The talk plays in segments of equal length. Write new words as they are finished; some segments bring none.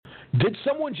Did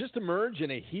someone just emerge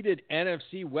in a heated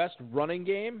NFC West running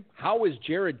game? How is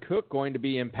Jared Cook going to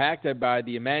be impacted by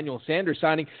the Emmanuel Sanders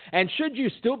signing? And should you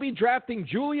still be drafting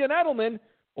Julian Edelman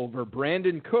over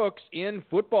Brandon Cooks in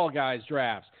Football Guys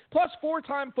drafts? Plus,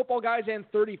 4-time Football Guys and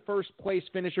 31st place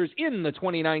finishers in the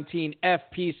 2019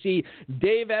 FPC.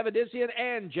 Dave Avedissian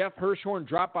and Jeff Hirshorn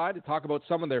drop by to talk about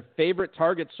some of their favorite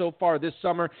targets so far this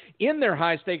summer in their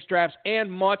high-stakes drafts and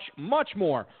much, much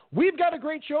more. We've got a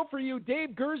great show for you. Dave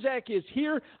Gerzak is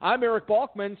here. I'm Eric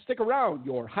Balkman. Stick around.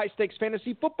 Your high-stakes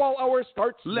fantasy football hour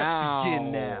starts now. Let's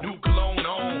begin now. New cologne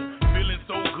on. Feeling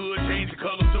so good. Change the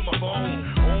color to my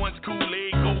phone. Orange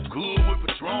Kool-Aid go good with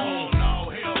Patron. No,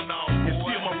 hell no. It's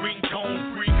still my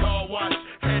ringtone. Free car wash.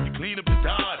 Had to clean up the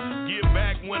dot. Give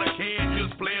back when I can.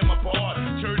 Just playing my part.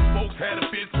 Church folks had a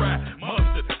fish fry.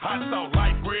 Mustard. Hot sauce.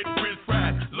 Light bread. French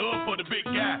fries. Love for the big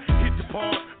guy. Hit the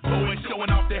park. Blowing, showing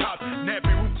off their hot.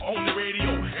 Nappy roof on the radio.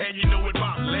 And you know it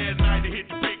about last night. They hit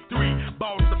the big three.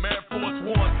 Bought some Air Force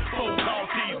One. 4 call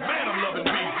teams. Man, I'm loving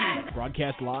BG.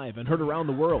 Broadcast live and heard around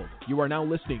the world. You are now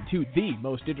listening to the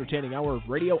most entertaining hour of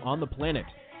radio on the planet.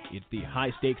 It's the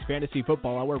High Stakes Fantasy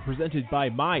Football Hour presented by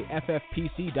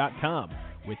MyFFPC.com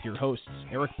with your hosts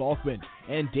Eric Balkman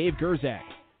and Dave Gerzak.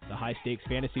 The High Stakes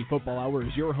Fantasy Football Hour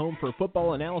is your home for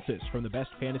football analysis from the best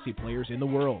fantasy players in the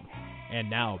world. And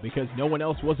now, because no one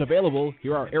else was available,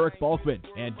 here are Eric Balkman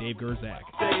and Dave Gerzak.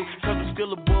 Cause I'm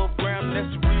still above ground,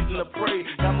 that's the reason I pray.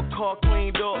 Got my car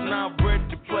cleaned up, now I'm ready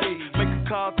to play. Make a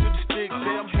call to the sticks, say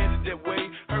I'm headed that way.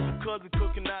 Heard my cousin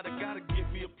cooking out, I gotta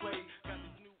get me a play.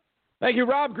 Thank you,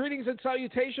 Rob. Greetings and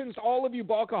salutations, all of you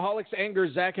Balkaholics and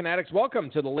Gerzak and addicts.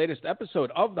 Welcome to the latest episode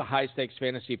of the High Stakes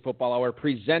Fantasy Football Hour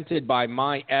presented by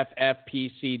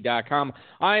MyFFPC.com.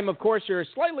 I am, of course, your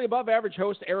slightly above average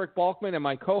host, Eric Balkman, and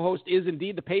my co-host is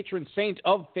indeed the patron saint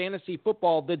of fantasy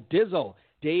football, the Dizzle,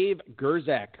 Dave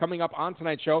Gerzak. Coming up on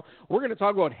tonight's show, we're going to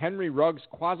talk about Henry Ruggs'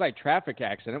 quasi-traffic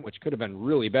accident, which could have been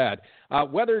really bad,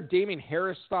 whether Damien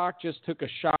Harris stock just took a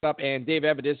shot up, and Dave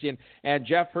Avedissian and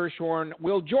Jeff Hirshorn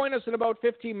will join us in about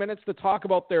 15 minutes to talk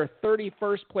about their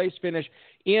 31st place finish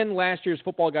in last year's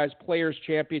Football Guys Players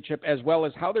Championship, as well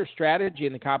as how their strategy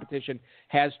in the competition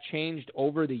has changed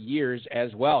over the years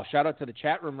as well. Shout out to the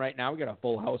chat room right now. We got a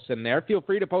full house in there. Feel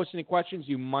free to post any questions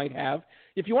you might have.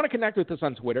 If you want to connect with us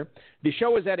on Twitter, the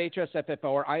show is at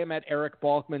HSFFhour. I am at Eric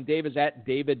Balkman. Dave is at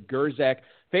David Gerzak.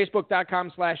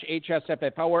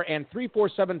 Facebook.com/HSFFhour and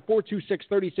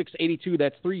 347-426-3682.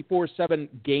 That's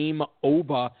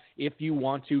 347-GAME-OVA if you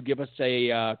want to give us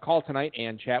a call tonight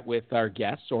and chat with our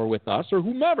guests or with us or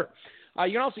whomever.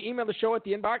 You can also email the show at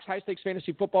the inbox,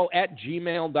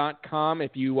 highstakesfantasyfootball@gmail.com.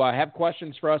 If you have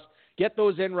questions for us, get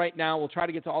those in right now. We'll try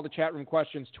to get to all the chat room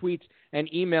questions, tweets, and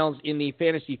emails in the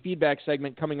fantasy feedback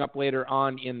segment coming up later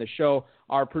on in the show.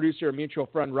 Our producer and mutual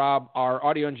friend Rob, our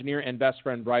audio engineer and best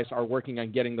friend Bryce are working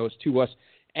on getting those to us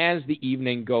as the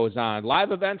evening goes on.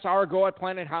 Live events are go at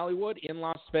Planet Hollywood in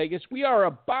Las Vegas. We are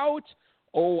about,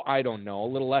 a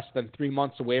little less than 3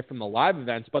 months away from the live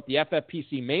events, but the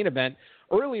FFPC main event,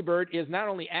 Early Bird, is not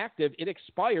only active, it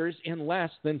expires in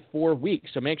less than 4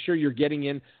 weeks. So make sure you're getting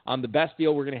in on the best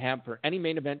deal we're going to have for any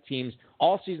main event teams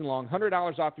all season long.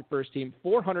 $100 off your first team,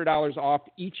 $400 off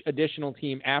each additional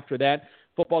team after that.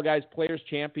 Football Guys Players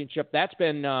Championship, that's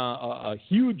been a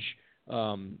huge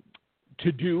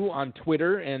to-do on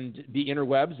Twitter and the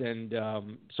interwebs and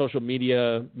social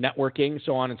media networking,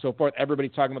 so on and so forth.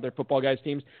 Everybody's talking about their Football Guys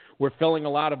teams. We're filling a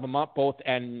lot of them up, both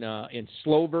in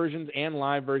slow versions and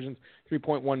live versions.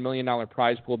 $3.1 million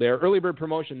prize pool there. Early bird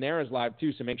promotion there is live,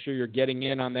 too, so make sure you're getting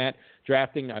in on that,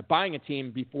 buying a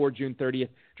team before June 30th,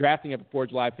 drafting it before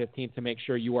July 15th to make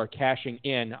sure you are cashing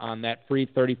in on that free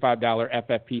 $35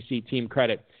 FFPC team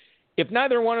credit. If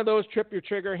neither one of those trip your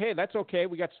trigger, hey, that's okay.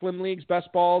 We got Slim Leagues,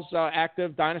 Best Balls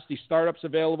active, Dynasty Startups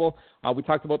available. We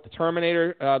talked about the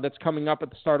Terminator that's coming up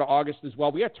at the start of August as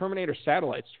well. We got Terminator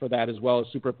satellites for that as well as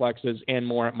Superflexes and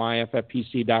more at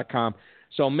myffpc.com.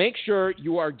 So make sure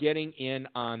you are getting in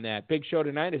on that. Big show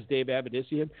tonight is Dave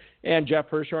Avedissian, and Jeff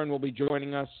Hirshorn will be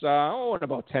joining us in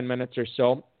about 10 minutes or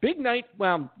so. Big night,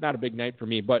 well, not a big night for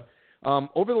me, but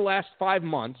over the last 5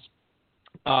 months,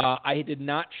 I did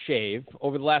not shave.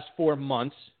 Over the last 4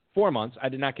 months, I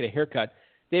did not get a haircut.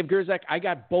 Dave Gerzak, I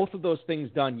got both of those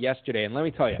things done yesterday, and let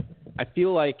me tell you, I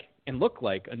feel like and look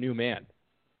like a new man.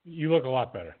 You look a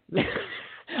lot better.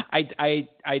 I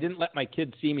didn't let my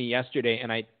kids see me yesterday, and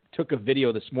I took a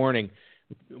video this morning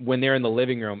when they're in the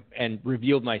living room and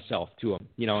revealed myself to them,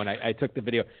 and I took the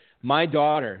video. My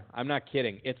daughter, I'm not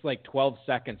kidding, it's like 12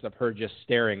 seconds of her just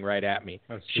staring right at me.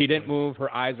 She didn't move.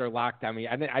 Her eyes are locked on me.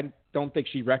 I don't think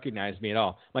she recognized me at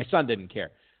all. My son didn't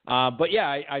care. But, yeah,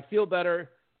 I feel better.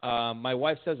 My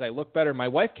wife says I look better. My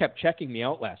wife kept checking me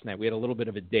out last night. We had a little bit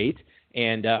of a date,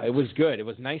 and it was good. It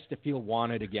was nice to feel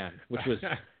wanted again, which was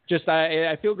just,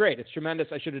 I feel great. It's tremendous.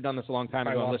 I should have done this a long time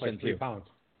ago and listened like 3 pounds.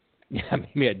 Yeah,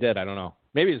 maybe I did. I don't know.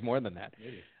 Maybe it's more than that.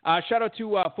 Maybe. Shout out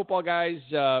to Football Guys,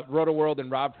 Roto World,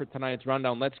 and Rob for tonight's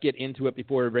rundown. Let's get into it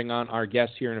before we bring on our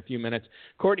guests here in a few minutes.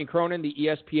 Courtney Cronin, the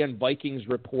ESPN Vikings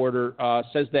reporter,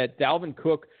 says that Dalvin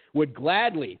Cook would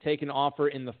gladly take an offer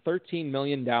in the $13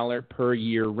 million per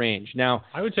year range. Now,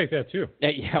 I would take that too.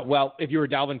 Yeah, well, if you were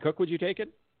Dalvin Cook, would you take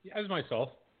it? Yeah, as myself.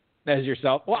 As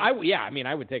yourself? Well, I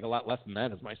would take a lot less than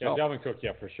that as myself. Yeah, Dalvin Cook,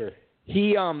 yeah, for sure.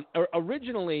 He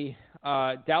originally,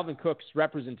 Dalvin Cook's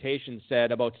representation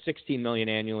said about $16 million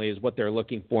annually is what they're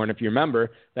looking for. And if you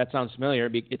remember, that sounds familiar.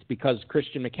 It's because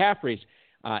Christian McCaffrey's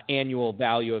annual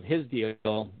value of his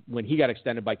deal, when he got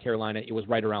extended by Carolina, it was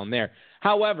right around there.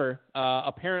 However,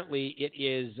 apparently it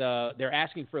is they're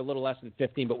asking for a little less than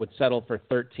 15, but would settle for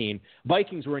 13.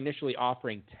 Vikings were initially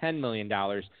offering $10 million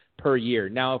per year.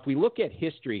 Now, if we look at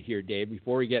history here, Dave,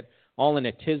 before we get all in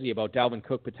a tizzy about Dalvin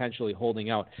Cook potentially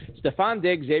holding out, Stephon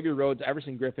Diggs, Xavier Rhodes,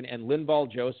 Everson Griffin, and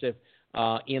Linval Joseph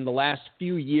in the last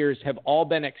few years have all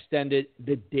been extended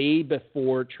the day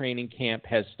before training camp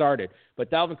has started.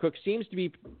 But Dalvin Cook seems to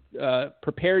be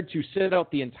prepared to sit out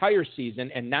the entire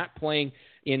season and not playing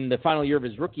in the final year of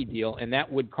his rookie deal, and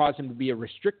that would cause him to be a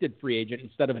restricted free agent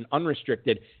instead of an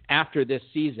unrestricted after this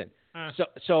season.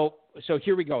 So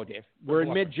here we go, Dave. We're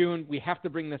in mid-June. We have to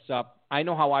bring this up. I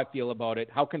know how I feel about it.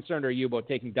 How concerned are you about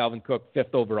taking Dalvin Cook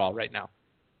 5th overall right now?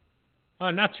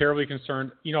 Not terribly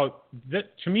concerned. You know,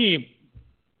 to me,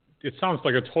 it sounds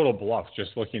like a total bluff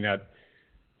just looking at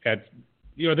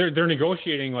you know, they're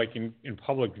negotiating like in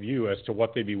public view as to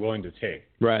what they'd be willing to take.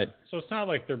 Right. So it's not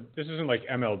like this isn't like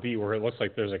MLB where it looks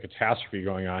like there's a catastrophe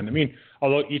going on. I mean,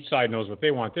 although each side knows what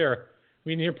they want there, I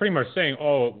mean, you're pretty much saying,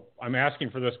 oh, I'm asking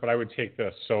for this, but I would take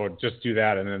this. So just do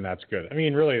that, and then that's good. I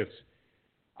mean, really,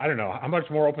 I don't know. How much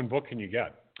more open book can you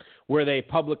get? Where they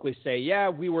publicly say, yeah,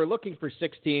 we were looking for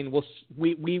 16.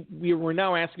 We were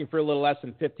now asking for a little less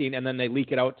than 15, and then they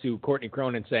leak it out to Courtney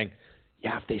Cronin saying,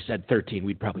 yeah, if they said 13,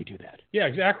 we'd probably do that. Yeah,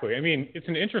 exactly. I mean, it's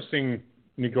an interesting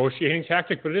negotiating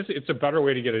tactic, but it's a better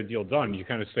way to get a deal done. You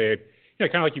kind of say,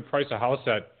 kind of like you price a house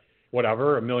at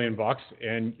whatever, $1 million,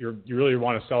 and you really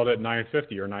want to sell it at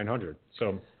 $950 or $900.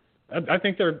 So I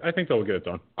think they'll get it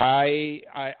done. I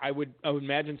would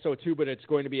imagine so too, but it's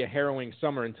going to be a harrowing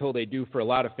summer until they do for a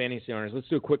lot of fantasy owners. Let's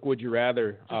do a quick would you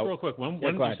rather. Just real quick, when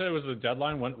you said it was the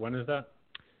deadline? When is that?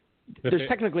 There's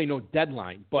technically no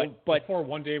deadline, but before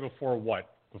one day before what?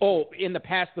 In the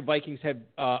past, the Vikings have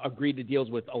agreed to deals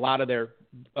with a lot of their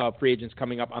free agents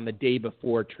coming up on the day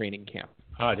before training camp.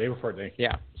 Day before day.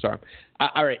 Yeah, sorry.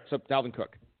 All right, so Dalvin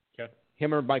Cook. Okay.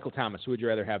 Him or Michael Thomas, who would you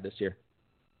rather have this year?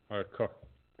 Cook.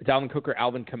 Dalvin Cook or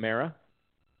Alvin Kamara?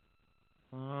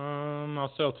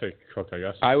 I'll still take Cook, I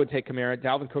guess. I would take Kamara.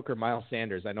 Dalvin Cook or Miles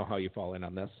Sanders? I know how you fall in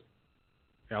on this.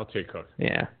 Yeah, I'll take Cook.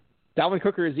 Yeah. Dalvin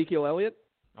Cook or Ezekiel Elliott?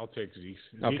 I'll take Zeke.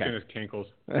 Okay. Zeke and his cankles.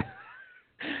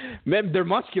 They're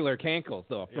muscular cankles,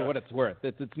 though, for what it's worth.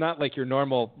 It's not like your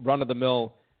normal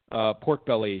run-of-the-mill pork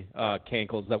belly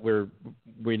cankles that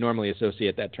we normally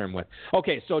associate that term with.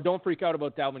 Okay, so don't freak out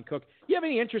about Dalvin Cook. You have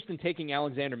any interest in taking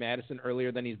Alexander Madison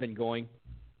earlier than he's been going?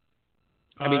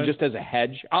 I mean, just as a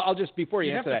hedge. I'll just, before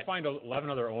you answer that. You have to find 11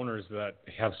 other owners that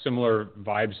have similar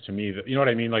vibes to me. That, you know what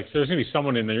I mean? Like, there's going to be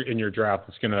someone in your draft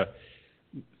that's going to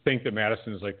think that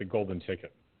Madison is like the golden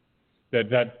ticket.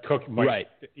 That Cook might, right.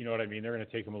 You know what I mean? They're going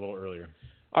to take him a little earlier.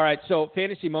 All right, so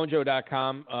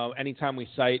fantasymojo.com, anytime we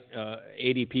cite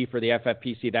ADP for the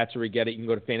FFPC, that's where we get it. You can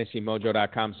go to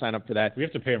fantasymojo.com, sign up for that. We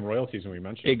have to pay him royalties when we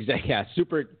mention it. Exactly, yeah,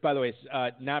 super, by the way,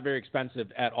 it's not very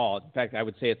expensive at all. In fact, I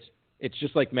would say it's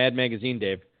just like Mad Magazine,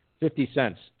 Dave, 50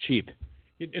 cents, cheap.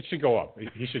 It should go up.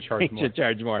 He should charge more. He should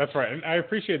charge more. That's right, and I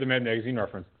appreciate the Mad Magazine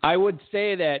reference. I would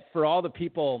say that for all the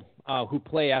people who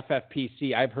play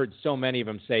FFPC, I've heard so many of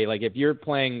them say, like, if you're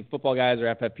playing Football Guys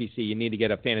or FFPC, you need to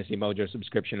get a Fantasy Mojo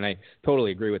subscription, and I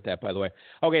totally agree with that, by the way.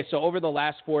 Okay, so over the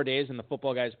last 4 days in the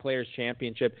Football Guys Players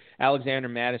Championship, Alexander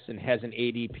Madison has an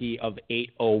ADP of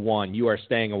 801. You are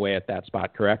staying away at that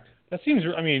spot, correct? That seems,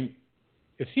 I mean,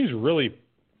 it seems really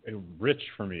rich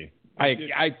for me.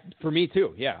 For me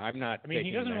too, yeah. I'm not. I mean,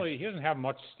 he doesn't have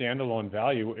much standalone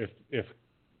value if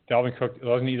Dalvin Cook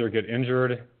doesn't either get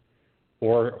injured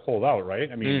or hold out,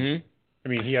 right? I mean, I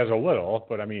mean, he has a little,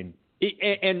 but I mean,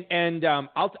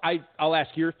 I'll ask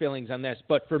your feelings on this.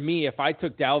 But for me, if I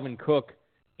took Dalvin Cook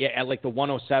at like the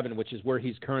 107, which is where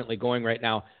he's currently going right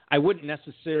now, I wouldn't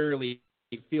necessarily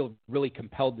feel really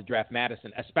compelled to draft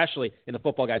Madison, especially in the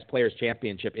Football Guys Players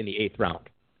Championship in the 8th round.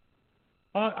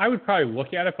 I would probably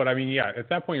look at it, but I mean, yeah, at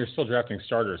that point you're still drafting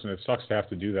starters, and it sucks to have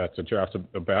to do that to draft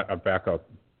a backup.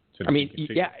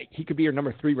 He could be your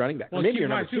number 3 running back. Well, maybe your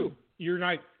number 2. You're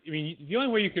not. I mean, the only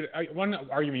way you could one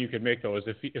argument you could make though is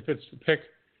if it's pick,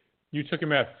 you took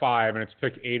him at 5 and it's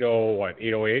pick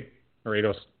 808 or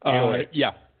 808.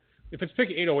 Yeah. If it's pick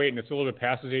 808 and it's a little bit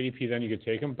past his ADP, then you could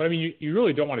take him. But I mean, you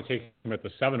really don't want to take him at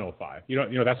the 705.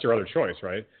 That's your other choice,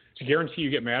 right? To guarantee you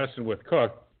get Madison with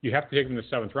Cook, you have to take him in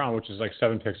the 7th round, which is like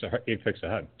 8 picks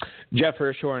ahead. Jeff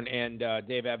Hirshorn and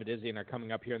Dave Avedissian are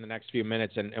coming up here in the next few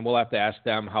minutes, and we'll have to ask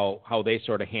them how they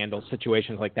sort of handle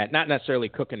situations like that. Not necessarily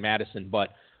Cook and Madison, but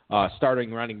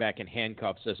starting running back in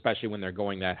handcuffs, especially when they're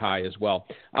going that high as well.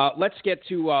 Let's get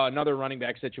to another running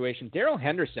back situation. Darrell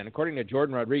Henderson, according to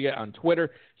Jordan Rodriguez on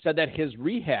Twitter, said that his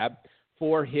rehab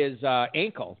for his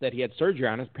ankle that he had surgery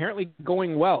on is apparently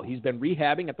going well. He's been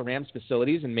rehabbing at the Rams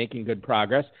facilities and making good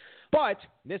progress. But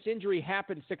this injury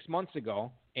happened 6 months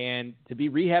ago, and to be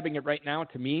rehabbing it right now,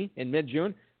 to me, in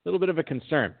mid-June, a little bit of a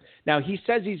concern. Now, he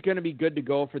says he's going to be good to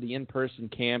go for the in-person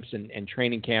camps and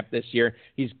training camp this year.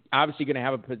 He's obviously going to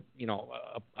have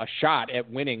a shot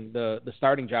at winning the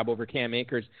starting job over Cam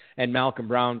Akers and Malcolm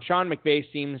Brown. Sean McVay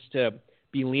seems to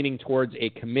be leaning towards a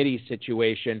committee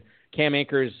situation. Cam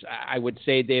Akers, I would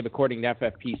say, Dave, according to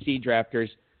FFPC drafters,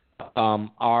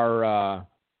 are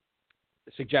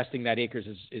suggesting that Akers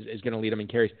is going to lead him in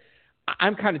carries.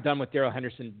 I'm kind of done with Darrell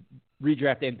Henderson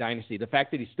redraft and dynasty. The fact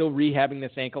that he's still rehabbing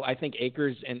this ankle, I think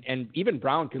Akers and even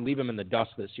Brown can leave him in the dust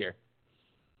this year.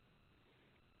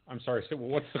 I'm sorry. So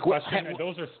what's the question?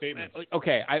 Those are statements.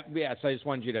 Okay. So I just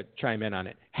wanted you to chime in on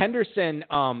it. Henderson,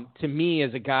 to me,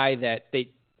 is a guy that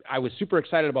I was super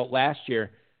excited about last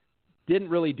year. Didn't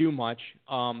really do much.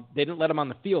 They didn't let him on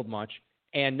the field much.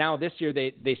 And now this year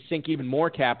they sink even more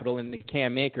capital into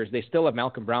Cam Akers. They still have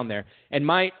Malcolm Brown there. And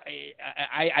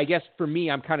I guess for me,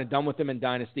 I'm kind of done with him in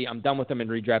Dynasty. I'm done with him in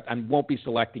redraft. I won't be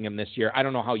selecting him this year. I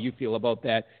don't know how you feel about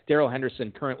that. Darrell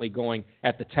Henderson currently going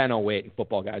at the 10:08 in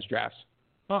Football Guys drafts.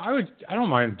 Well, I don't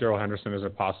mind Darrell Henderson as a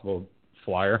possible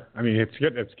flyer. I mean,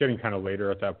 it's getting kind of later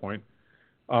at that point.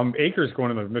 Akers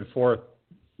going in the mid-4th.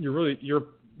 You're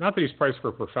not that he's priced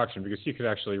for perfection because he could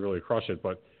actually really crush it,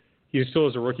 but he still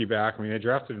is a rookie back. I mean,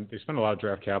 they spent a lot of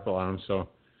draft capital on him, so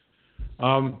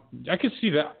I could see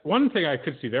that. One thing I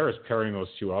could see there is pairing those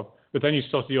two up, but then you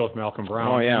still deal with Malcolm Brown.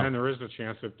 Oh, yeah. And then there is a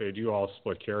chance that they do all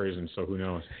split carries, and so who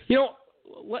knows?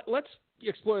 Let's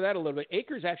explore that a little bit.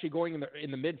 Akers actually going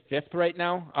in the mid-5th right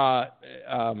now.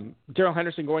 Darrell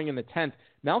Henderson going in the 10th.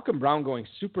 Malcolm Brown going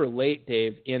super late,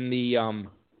 Dave, in the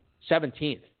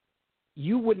 17th.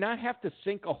 You would not have to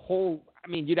sink a whole. I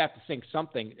mean, you'd have to sink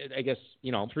something. I guess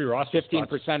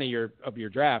 15% of your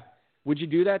draft. Would you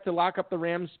do that to lock up the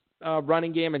Rams'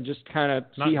 running game and just kind of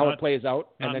see how it plays out?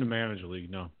 Not in the manager league,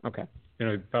 no. Okay.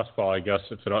 Best ball, I guess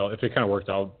if it kind of worked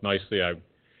out nicely,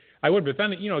 I would. But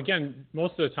then again,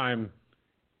 most of the time,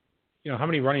 how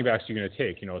many running backs are you going to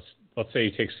take? Let's say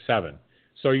you take 7.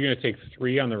 So are you going to take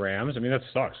 3 on the Rams? I mean, that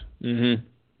sucks. Mm-hmm.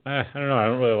 I don't know. I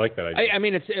don't really like that idea. I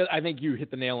mean, I think you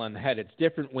hit the nail on the head. It's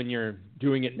different when you're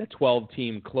doing it in a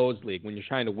 12-team closed league, when you're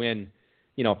trying to win,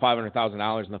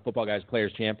 $500,000 in the Football Guys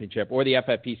Players Championship, or the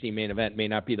FFPC main event may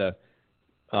not be the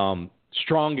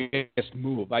strongest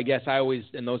move. I guess I always,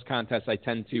 in those contests,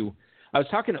 who was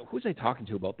I talking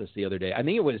to about this the other day? I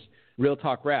think it was Real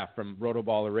Talk Raf from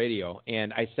Rotoballer Radio,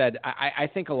 and I said, I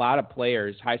think a lot of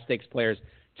players, high-stakes players,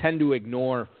 tend to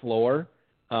ignore floor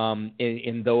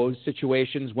in those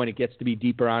situations when it gets to be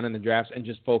deeper on in the drafts and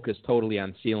just focus totally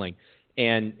on ceiling.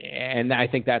 And I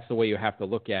think that's the way you have to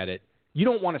look at it. You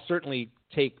don't want to certainly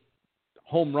take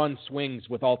home run swings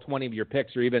with all 20 of your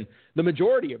picks or even the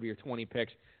majority of your 20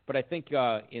 picks, but I think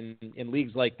in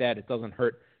leagues like that, it doesn't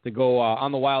hurt to go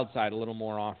on the wild side a little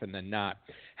more often than not.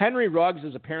 Henry Ruggs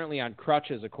is apparently on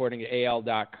crutches, according to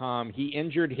AL.com. He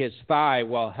injured his thigh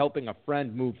while helping a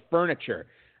friend move furniture.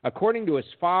 According to his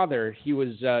father, he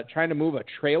was trying to move a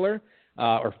trailer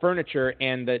or furniture,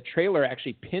 and the trailer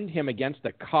actually pinned him against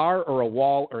a car or a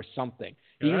wall or something.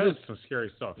 That is some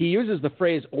scary stuff. He uses the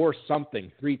phrase "or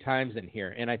something" 3 times in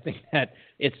here, and I think that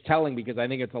it's telling because I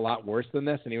think it's a lot worse than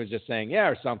this, and he was just saying, yeah,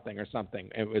 or something.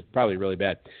 It was probably really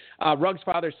bad. Ruggs'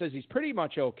 father says he's pretty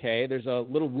much okay. There's a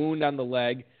little wound on the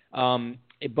leg,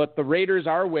 but the Raiders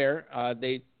are aware.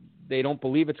 They don't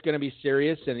believe it's going to be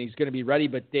serious, and he's going to be ready.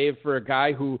 But, Dave, for a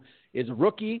guy who is a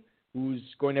rookie, who's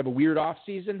going to have a weird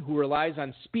offseason, who relies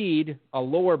on speed, a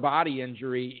lower body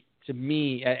injury, to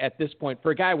me, at this point,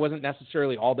 for a guy I wasn't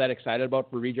necessarily all that excited about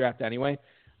for redraft anyway,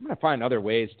 I'm going to find other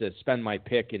ways to spend my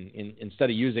pick instead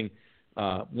of using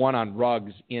one on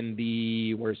Ruggs in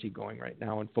the – where's he going right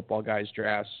now in Football Guys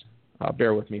drafts?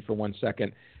 Bear with me for 1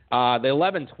 second.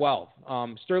 The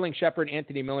 11-12. Sterling Shepard,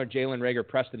 Anthony Miller, Jalen Reagor,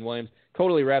 Preston Williams.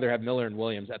 Totally rather have Miller and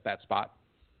Williams at that spot.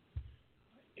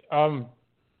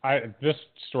 This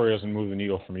story doesn't move the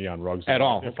needle for me on Ruggs at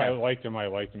all. If I liked him, I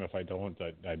liked him. If I don't,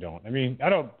 I don't. I mean,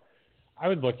 I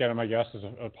would look at him, I guess, as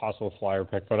a possible flyer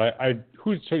pick. But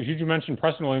so did you mention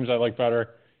Preston Williams? I like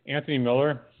better. Anthony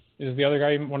Miller is the other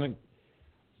guy. I'm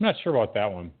not sure about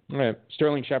that one. All right.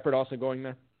 Sterling Shepard also going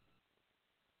there.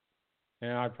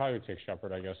 Yeah, I'd probably take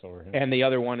Shepard, I guess, over him. And the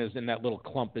other one is in that little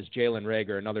clump is Jalen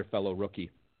Reagor, another fellow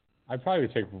rookie. I'd probably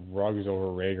take Ruggs over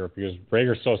Reagor because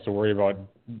Reagor still has to worry about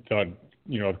the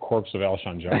corpse of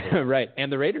Alshon Jeffery. Right,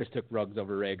 and the Raiders took Ruggs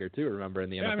over Reagor too. Remember in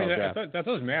the NFL draft. That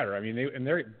does matter. I mean,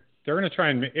 they're going to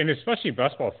try and especially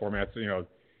best ball formats.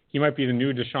 He might be the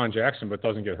new Deshaun Jackson, but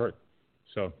doesn't get hurt.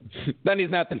 So then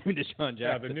he's not the new Deshaun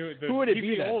Jackson. Yeah, who would it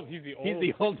be? He's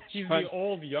the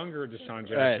old younger Deshaun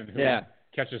Jackson. Right,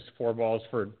 who catches 4 balls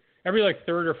for every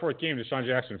third or fourth game. Deshaun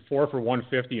Jackson 4 for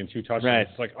 150 and 2 touchdowns. Right.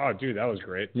 It's like, oh, dude, that was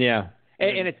great. Yeah.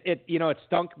 And it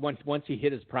stunk once he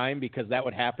hit his prime because that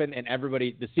would happen, and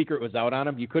the secret was out on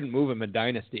him. You couldn't move him in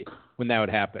Dynasty when that would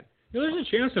happen. There's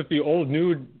a chance that the old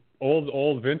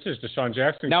vintage Deshaun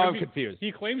Jackson. Now I'm confused.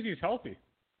 He claims he's healthy.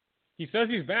 He says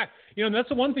he's back. And that's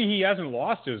the one thing he hasn't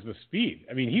lost is the speed.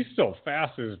 I mean, he's still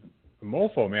fast as a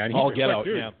mofo, man. All get out,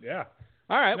 dude. Yeah.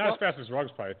 All right. Not as fast as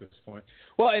Ruggs probably at this point.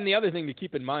 Well, and the other thing to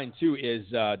keep in mind, too, is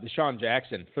Deshaun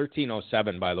Jackson,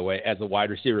 1307, by the way, as a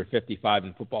wide receiver, 55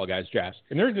 in Football Guys drafts.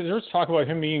 And there's talk about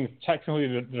him being technically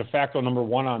the de facto number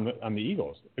 1 on the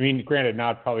Eagles. I mean, granted,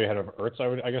 not probably ahead of Ertz,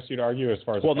 I guess you'd argue, as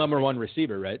far as... Well, number 1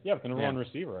 receiver, right? Yeah, the number 1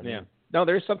 receiver. I mean. Yeah. No,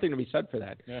 there's something to be said for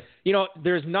that. Yeah.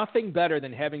 There's nothing better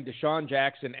than having Deshaun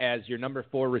Jackson as your number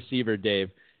 4 receiver, Dave,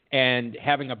 and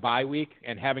having a bye week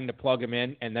and having to plug him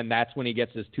in, and then that's when he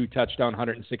gets his 2-touchdown,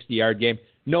 160-yard game.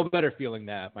 No better feeling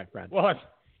that, my friend. Well,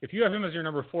 if you have him as your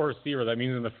number 4 receiver, that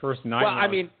means in the first 9 rounds. Well, I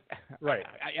mean, right.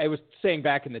 I was saying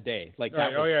back in the day. Right.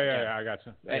 I got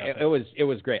you. It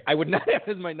was great. I would not have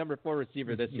him as my number 4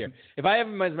 receiver this year. If I have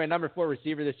him as my number 4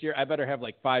 receiver this year, I better have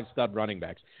 5 stud running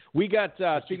backs. We got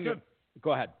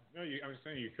go ahead. No, I was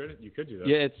saying you could do that.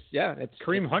 It's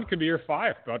Kareem Hunt could be your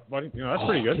 5, but that's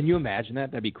pretty good. Can you imagine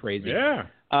that? That'd be crazy. Yeah.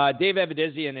 Dave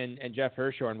Avedissian and Jeff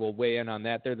Hirshorn will weigh in on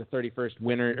that. They're the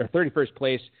 31st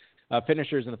place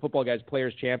finishers in the Football Guys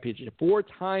Players Championship.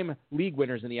 4-time league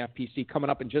winners in the FPC. Coming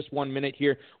up in just 1 minute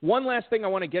here. One last thing I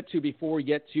want to get to before we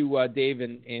get to Dave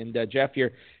and Jeff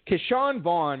here. Keshawn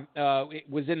Vaughn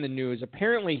was in the news.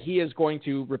 Apparently, he is going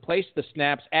to replace the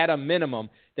snaps at a minimum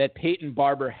that Peyton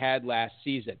Barber had last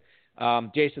season.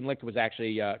 Jason Licht was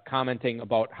actually commenting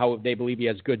about how they believe he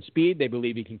has good speed. They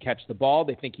believe he can catch the ball.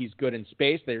 They think he's good in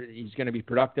space. He's going to be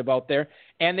productive out there.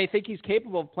 And they think he's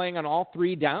capable of playing on all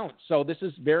 3 downs. So this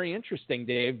is very interesting,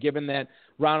 Dave, given that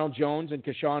Ronald Jones and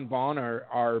Keshawn Vaughn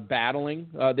are battling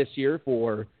this year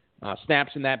for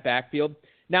snaps in that backfield.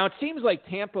 Now, it seems like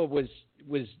Tampa was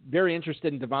very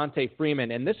interested in Devontae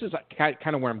Freeman, and this is kind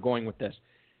of where I'm going with this.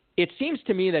 It seems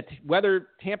to me that whether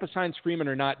Tampa signs Freeman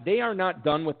or not, they are not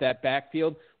done with that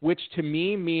backfield, which to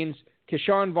me means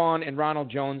Keshawn Vaughn and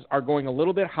Ronald Jones are going a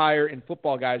little bit higher in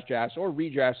Football Guys drafts or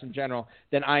redrafts in general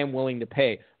than I am willing to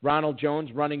pay. Ronald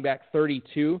Jones, running back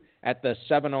 32 at the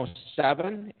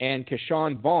 707, and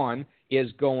Keshawn Vaughn is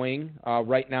going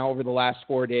right now over the last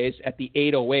 4 days at the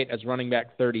 808 as running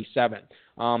back 37.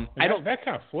 That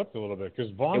kind of flipped a little bit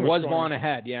because Vaughn was Vaughn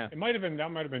ahead. Yeah, that might have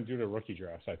been due to rookie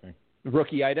drafts, I think.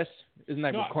 Rookie-itis? Isn't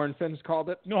that what Corn Fins called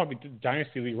it? No, I mean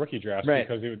Dynasty League rookie drafts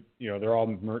because they're all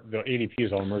the ADP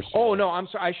is all merged. Oh no, I'm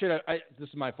sorry. This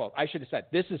is my fault. I should have said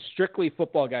this is strictly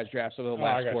Football Guys drafts over the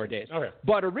last 4 days. Okay.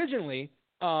 But originally,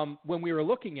 when we were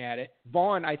looking at it,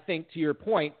 Vaughn, I think to your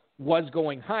point, was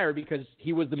going higher because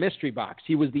he was the mystery box.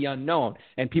 He was the unknown,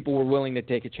 and people were willing to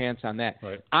take a chance on that.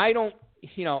 Right. I don't,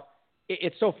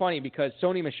 It's so funny because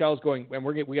Sony Michel's going, and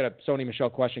we got a Sony Michel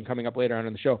question coming up later on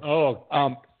in the show. Oh,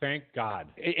 thank God.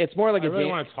 It's more like I really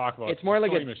want to talk about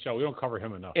Sony Michel. We don't cover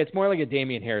him enough. It's more like a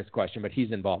Damian Harris question, but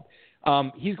he's involved.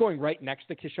 He's going right next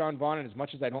to Keshawn Vaughn, and as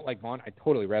much as I don't like Vaughn, I'd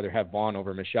totally rather have Vaughn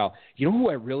over Michel. You know who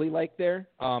I really like there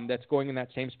that's going in that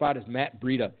same spot is Matt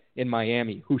Breida in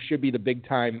Miami, who should be the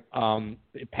big-time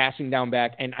passing down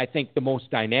back, and I think the most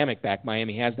dynamic back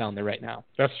Miami has down there right now.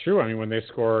 That's true. I mean, when they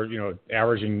score,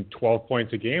 averaging 12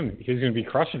 points a game, he's going to be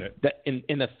crushing it.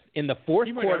 In the fourth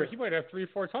quarter, he might have 3 or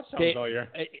 4 touchdowns all year.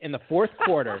 In the fourth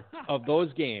quarter of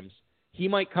those games, he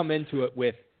might come into it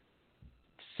with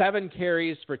 7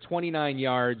 carries for 29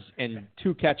 yards and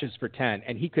 2 catches for 10,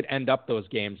 and he could end up those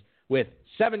games with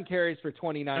 7 carries for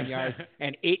 29 yards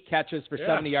and 8 catches for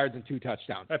 70 yards and 2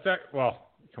 touchdowns. Well,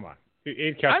 come on.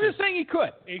 8 catches. I'm just saying he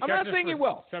could. I'm not saying he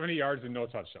will. 70 yards and no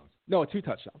touchdowns. No, 2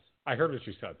 touchdowns. I heard what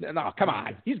you said. No, come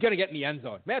on. He's going to get in the end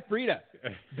zone. Matt Breida.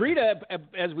 Breida,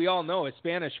 as we all know, is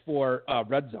Spanish for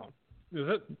red zone. Is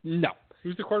it? No.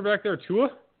 Who's the quarterback there? Tua?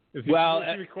 Well,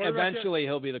 eventually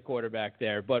he'll be the quarterback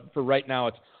there, but for right now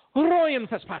it's Ryan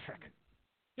Fitzpatrick.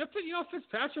 Yeah, but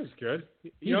Fitzpatrick's good.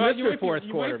 He's Mr. Fourth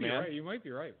Quarter, man. Right. You might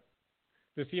be right.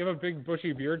 Does he have a big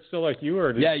bushy beard still like you?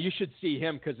 Yeah, you should see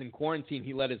him because in quarantine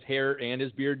he let his hair and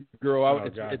his beard grow out.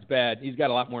 It's bad. He's got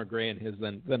a lot more gray in his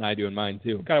than I do in mine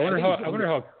too. God, I wonder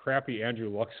how crappy Andrew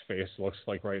Luck's face looks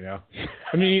like right now.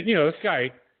 I mean, this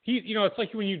guy, it's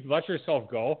like when you let yourself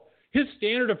go. His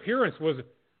standard appearance was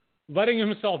letting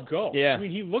himself go. Yeah. I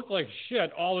mean, he looked like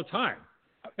shit all the time.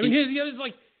 I mean, it was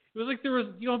like there was,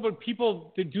 but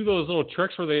people that do those little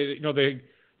tricks where they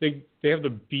have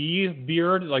the bee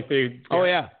beard, like they put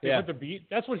the bee.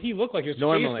 That's what he looked like. His face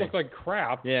looked like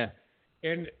crap. Yeah.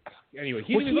 And anyway,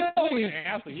 he looked like an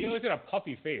athlete. He looked at a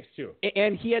puffy face too.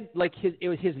 And he had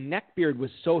his neck beard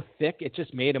was so thick it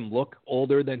just made him look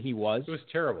older than he was. It was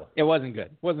terrible. It wasn't good.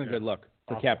 It wasn't a good look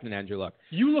for Captain Andrew Luck.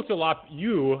 You looked a lot.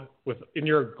 In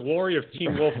your glory of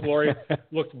Team Wolf glory,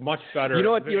 looked much better than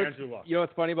Andrew Luck. You know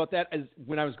what's funny about that is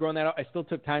when I was growing that out, I still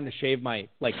took time to shave my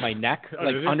neck,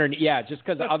 did you? underneath. Yeah, just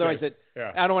because otherwise good.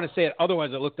 I don't want to say it.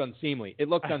 Otherwise, it looked unseemly. It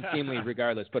looked unseemly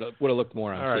regardless, but it would have looked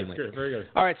more unseemly. All right, good, very good.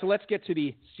 All right, so let's get to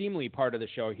the seemly part of the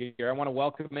show here. I want to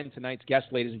welcome in tonight's guests,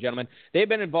 ladies and gentlemen. They've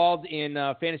been involved in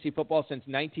fantasy football since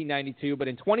 1992, but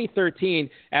in 2013,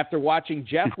 after watching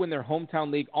Jeff win their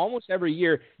hometown league almost every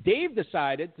year, Dave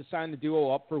decided to sign the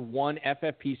duo up for one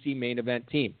FFPC main event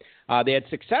team. They had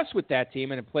success with that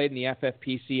team and have played in the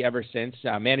FFPC ever since,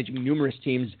 managing numerous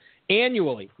teams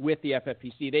annually with the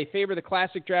FFPC. They favor the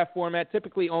classic draft format,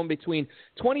 typically own between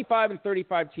 25 and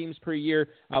 35 teams per year,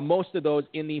 most of those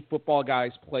in the Football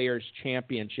Guys Players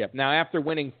Championship. Now, after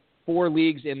winning 4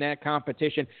 leagues in that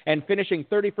competition and finishing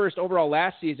 31st overall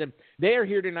last season, they are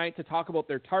here tonight to talk about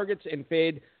their targets and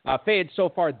fades so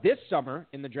far this summer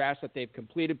in the drafts that they've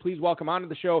completed. Please welcome onto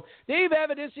the show Dave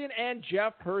Avedissian and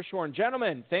Jeff Hirshorn.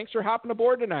 Gentlemen, thanks for hopping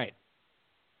aboard tonight.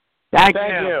 Thank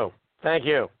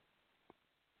you.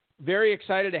 Very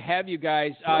excited to have you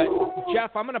guys.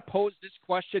 Jeff, I'm going to pose this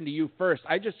question to you first.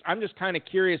 I'm just kind of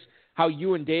curious how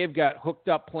you and Dave got hooked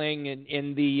up playing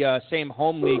in the same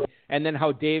home league, and then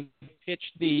how Dave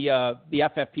pitched the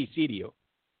FFPC to you.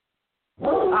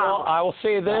 Well, I will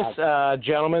say this,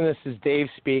 gentlemen. This is Dave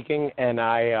speaking, and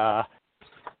I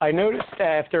noticed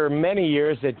after many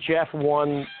years that Jeff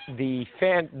won the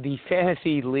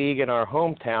fantasy league in our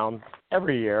hometown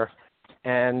every year,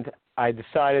 and I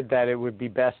decided that it would be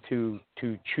best to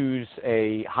choose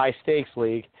a high stakes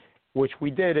league, which we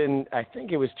did in, I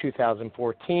think it was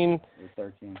 2014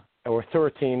 or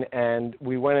 13, and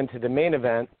we went into the main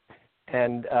event,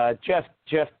 and Jeff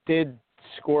did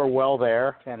score well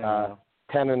there,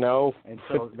 10-0. And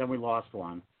so then we lost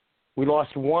one. We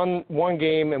lost one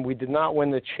game, and we did not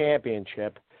win the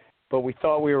championship, but we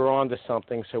thought we were on to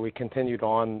something, so we continued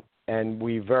on, and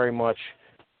we very much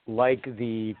like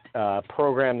the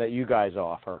program that you guys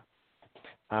offer.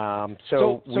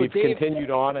 So we've Dave,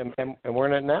 continued on, and we're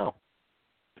in it now.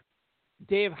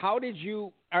 Dave, how do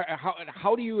you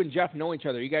and Jeff know each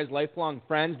other? Are you guys lifelong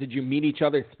friends? Did you meet each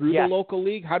other through the local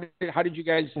league? How did you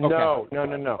guys? Okay.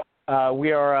 No.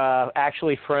 We are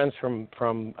actually friends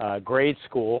from grade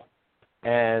school,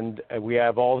 and we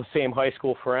have all the same high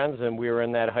school friends, and we were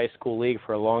in that high school league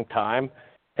for a long time,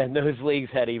 and those leagues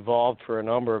had evolved for a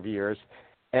number of years.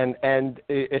 And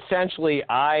essentially,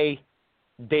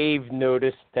 Dave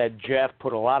noticed that Jeff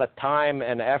put a lot of time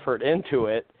and effort into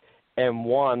it and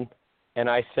won, and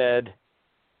I said,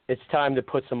 it's time to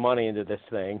put some money into this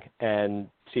thing and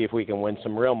see if we can win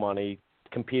some real money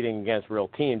competing against real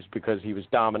teams, because he was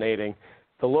dominating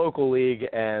the local league,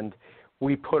 and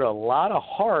we put a lot of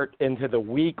heart into the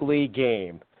weekly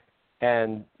game.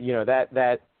 And,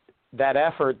 that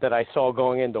effort that I saw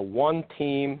going into one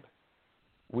team,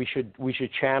 we should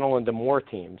channel into more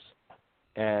teams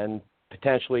and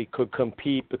potentially could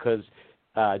compete, because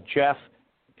Jeff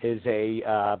is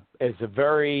a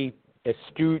very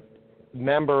astute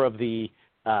member of the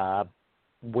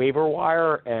waiver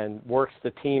wire and works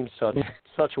the team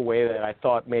such a way that I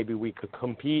thought maybe we could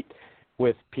compete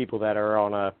with people that are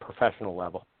on a professional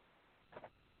level.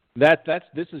 This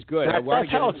is good.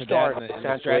 That's how it started,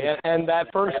 essentially. And that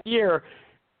first year,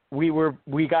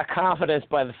 we got confidence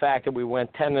by the fact that we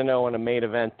went 10-0 in a main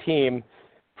event team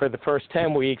for the first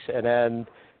 10 weeks, and then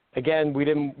again we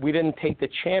didn't take the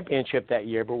championship that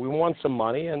year, but we won some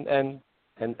money and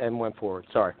went forward.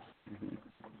 Sorry.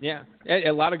 Yeah,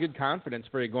 a lot of good confidence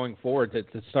for you going forward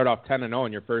to start off 10-0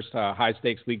 in your first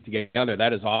high-stakes league together.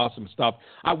 That is awesome stuff.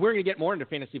 We're going to get more into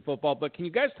fantasy football, but can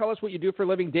you guys tell us what you do for a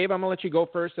living? Dave, I'm going to let you go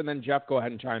first, and then Jeff, go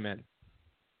ahead and chime in.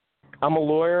 I'm a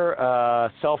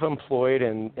lawyer, self-employed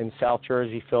in South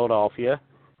Jersey, Philadelphia.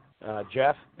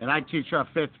 Jeff? And I teach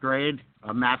 5th grade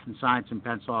math and science in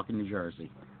Pensacola, New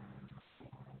Jersey.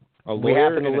 We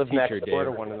happen to live next door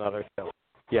to one another. So.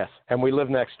 Yes, and we live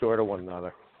next door to one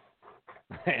another.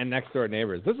 And next door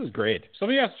neighbors. This is great. So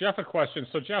let me ask Jeff a question.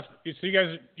 So Jeff, so you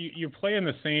guys, you play in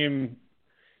the same,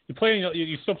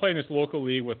 you still play in this local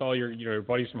league with all your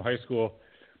buddies from high school,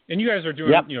 and you guys are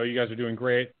doing, you guys are doing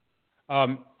great.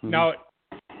 Now,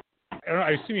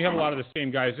 I assume you have a lot of the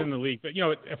same guys in the league, but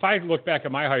if I look back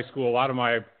at my high school, a lot of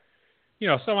my,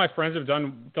 some of my friends have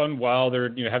done well.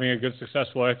 They're having a good,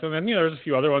 successful life, and then there's a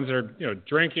few other ones that are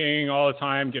drinking all the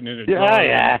time, getting into drugs.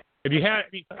 Yeah. Have you had?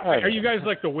 Are you guys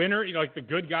like the winner? Like the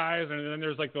good guys, and then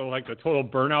there's like the total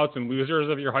burnouts and losers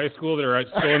of your high school that are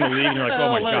still in the league. And you're like,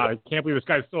 oh my god, I can't believe this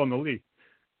guy's still in the league.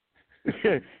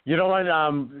 You know what?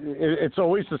 It's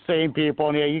always the same people.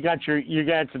 And you got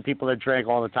some people that drink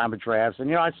all the time at drafts,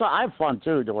 and I have fun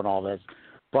too doing all this,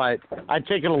 but I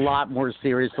take it a lot more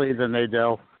seriously than they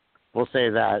do. We'll say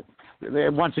that.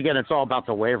 Once again, it's all about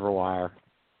the waiver wire.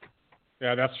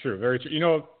 Yeah, that's true. Very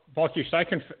true. Balky,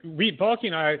 Balky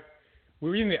and I. We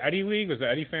were in the Eddie League. Was the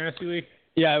Eddie Fantasy League?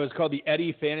 Yeah, it was called the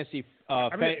Eddie Fantasy.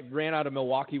 Ran out of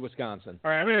Milwaukee, Wisconsin. All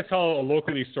right, I'm going to tell a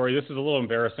local league story. This is a little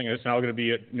embarrassing. It's now going to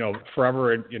be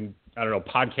forever in I don't know,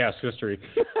 podcast history.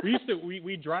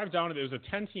 We drive down to, it was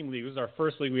a 10-team league. It was our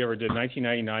first league we ever did,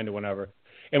 1999 to whenever.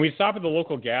 And we'd stop at the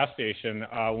local gas station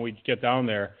when we'd get down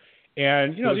there.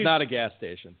 And it was not a gas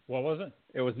station. What was it?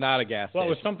 It was not a gas station. Well, it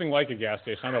was something like a gas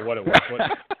station. I don't know what it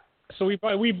was. So we'd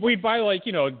buy like,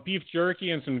 beef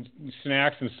jerky and some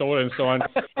snacks and soda and so on.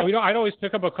 And I'd always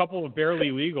pick up a couple of barely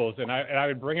legals and I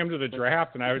would bring them to the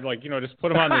draft and I would just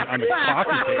put them on the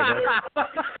coffee table.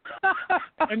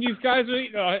 And these guys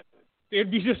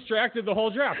they'd be distracted the whole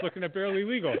draft looking at barely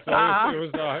legal. So it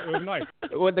was nice.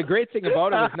 Well, the great thing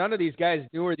about it was none of these guys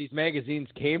knew where these magazines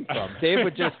came from. Dave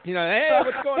would just, hey,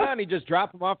 what's going on? He'd just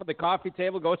drop them off at the coffee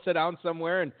table, go sit down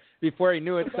somewhere, and before he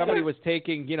knew it, somebody was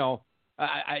taking,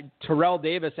 Terrell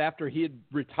Davis after he had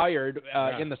retired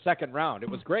in the second round. It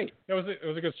was great. It was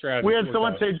a good strategy. We had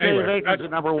someone say Dave Akers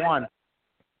at number one.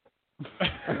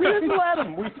 We didn't let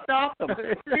him. We stopped him.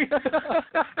 We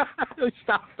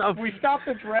stopped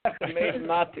the draft and made him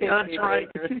not take Dave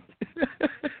Akers.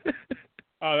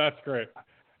 Oh, that's great.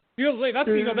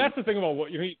 That's the thing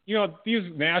about these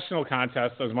national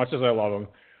contests. As much as I love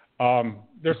them,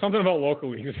 there's something about local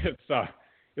leagues.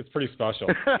 It's pretty special.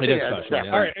 It is special.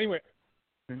 Yeah. All right. Anyway.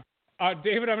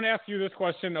 David, I'm going to ask you this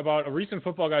question about a recent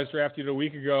football guys drafted a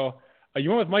week ago.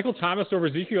 You went with Michael Thomas over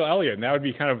Ezekiel Elliott, and that would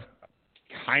be kind of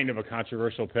a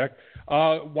controversial pick.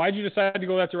 Why did you decide to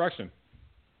go that direction?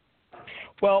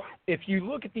 Well, if you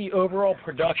look at the overall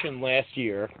production last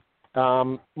year,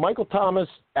 Michael Thomas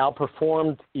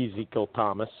outperformed Ezekiel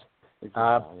Thomas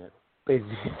by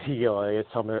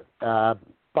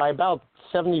about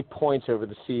 70 points over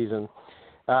the season.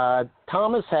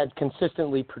 Thomas had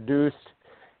consistently produced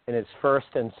in his first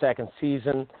and second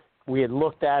season. We had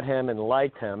looked at him and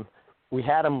liked him. We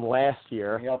had him last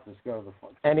year. He helped us go to the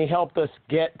front. And he helped us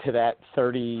get to that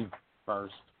 31st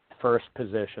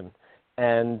position.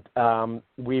 And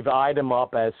we've eyed him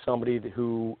up as somebody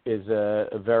who is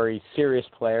a very serious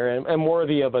player and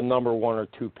worthy of a number 1 or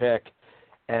 2 pick.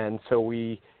 And so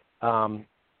we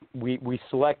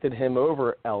selected him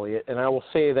over Elliott. And I will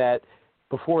say that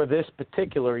before this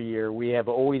particular year, we have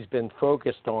always been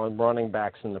focused on running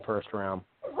backs in the first round.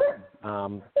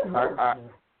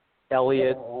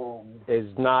 Elliott is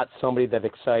not somebody that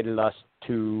excited us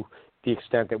to the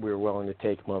extent that we were willing to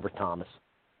take him over Thomas.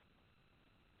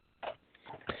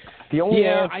 The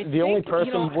only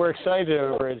person we're excited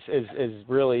over is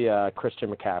really Christian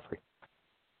McCaffrey.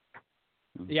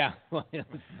 Yeah, well,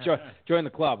 join the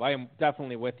club. I am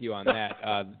definitely with you on that.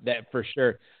 That for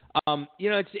sure.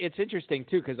 It's interesting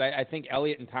too because I think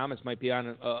Elliott and Thomas might be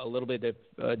on a little bit of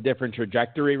a different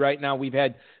trajectory right now. We've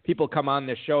had people come on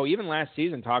this show even last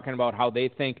season talking about how they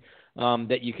think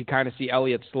that you could kind of see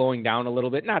Elliott slowing down a little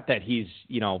bit. Not that he's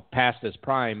past his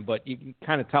prime, but you can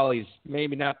kind of tell he's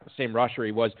maybe not the same rusher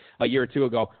he was a year or two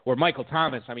ago. Or Michael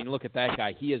Thomas, I mean, look at that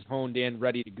guy. He is honed in,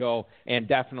 ready to go, and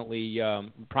definitely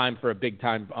primed for a big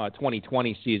time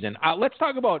 2020 season. Let's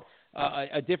talk about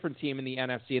a different team in the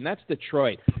NFC, and that's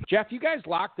Detroit. Jeff, you guys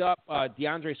locked up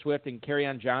DeAndre Swift and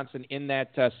Kerryon Johnson in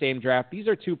that same draft. These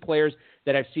are two players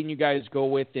that I've seen you guys go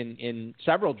with in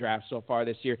several drafts so far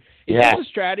this year. Is this a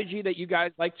strategy that you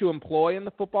guys like to employ in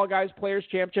the Football Guys Players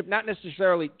Championship? Not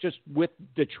necessarily just with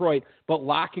Detroit, but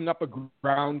locking up a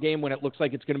ground game when it looks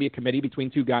like it's going to be a committee between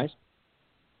two guys?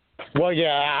 Well, yeah,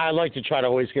 I like to try to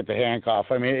always get the handcuff.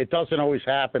 I mean, it doesn't always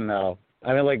happen, though.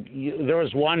 I mean, like, there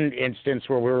was one instance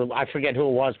where I forget who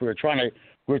it was, we were trying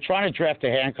to draft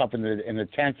a handcuff in the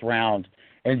 10th round,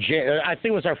 and I think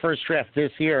it was our first draft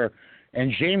this year,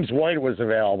 and James White was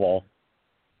available,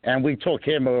 and we took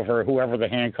him over whoever the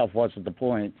handcuff was at the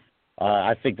point.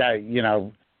 I think that,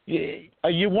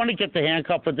 you want to get the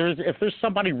handcuff, but if there's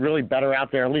somebody really better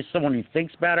out there, at least someone who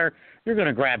thinks better, you're going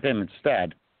to grab him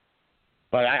instead.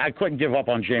 But I couldn't give up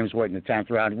on James White in the 10th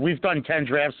round. We've done 10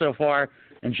 drafts so far,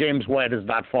 and James White has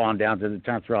not fallen down to the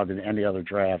 10th round in any other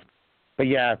draft. But,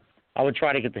 yeah, I would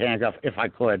try to get the handcuff if I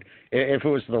could, if it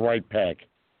was the right pick,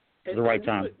 the right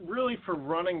time. Really, for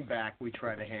running back, we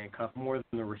try to handcuff more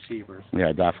than the receivers.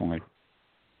 Yeah, definitely.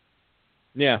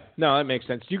 Yeah, no, that makes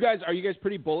sense. Are you guys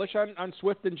pretty bullish on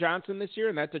Swift and Johnson this year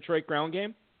in that Detroit ground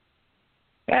game?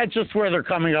 Yeah, just where they're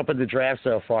coming up in the draft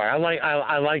so far.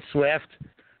 I like Swift.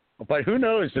 But who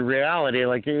knows the reality?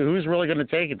 Like, who's really going to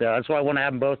take it there? That's why I want to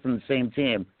have them both in the same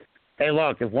team. Hey,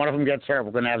 look, if one of them gets hurt, we're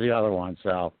going to have the other one.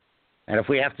 So, and if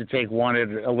we have to take one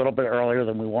a little bit earlier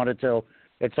than we wanted to,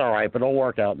 it's all right. But it'll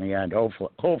work out in the end,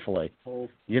 hopefully.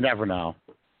 You never know.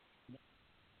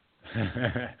 So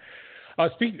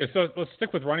let's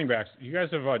stick with running backs. You guys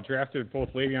have drafted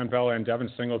both Le'Veon Bell and Devin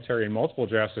Singletary in multiple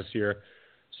drafts this year.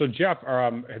 So, Jeff,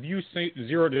 have you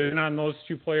zeroed in on those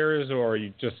two players, or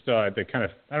you just they kind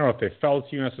of, I don't know if they fell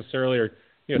to you necessarily, or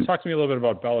talk to me a little bit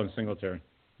about Bell and Singletary.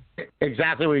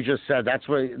 Exactly what you just said. That's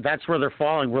where they're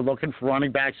falling. We're looking for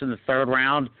running backs in the 3rd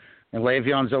round, and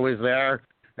Le'Veon's always there,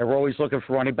 and we're always looking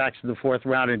for running backs in the 4th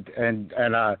round, and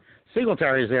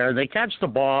Singletary's there. And they catch the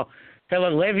ball. Hey,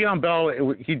 look, Le'Veon Bell,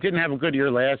 he didn't have a good year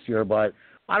last year, but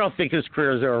I don't think his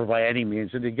career is over by any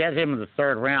means. And to get him in the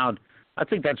 3rd round, I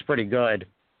think that's pretty good.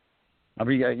 I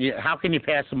mean, how can you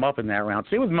pass him up in that round?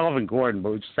 Same with Melvin Gordon,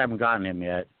 but we just haven't gotten him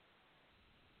yet.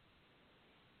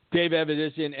 Dave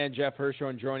Avedissian and Jeff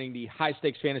Hirshorn joining the High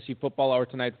Stakes Fantasy Football Hour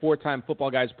tonight. 4-time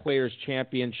Football Guys Players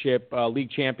Championship,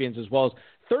 league champions, as well as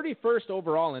 31st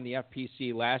overall in the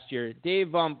FPC last year.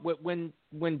 Dave, when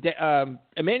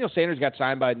Emmanuel Sanders got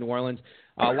signed by New Orleans,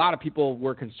 a lot of people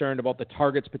were concerned about the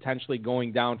targets potentially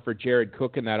going down for Jared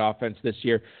Cook in that offense this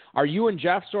year. Are you and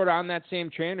Jeff sort of on that same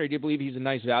train, or do you believe he's a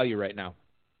nice value right now?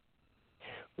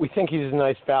 We think he's a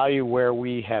nice value where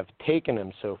we have taken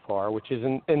him so far, which is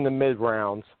in the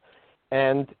mid-rounds.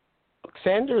 And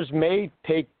Sanders may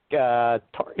take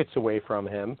targets away from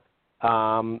him,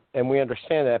 and we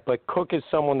understand that. But Cook is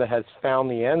someone that has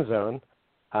found the end zone,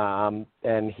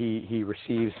 and he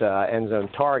receives end zone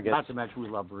targets. Not to mention we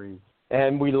love Brees.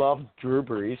 And we love Drew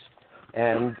Brees.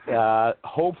 And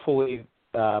hopefully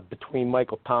between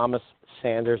Michael Thomas,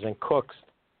 Sanders, and Cooks,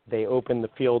 they open the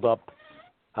field up,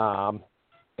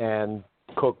 and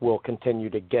Cook will continue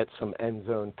to get some end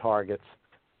zone targets,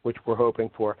 which we're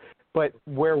hoping for. But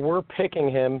where we're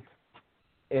picking him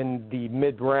in the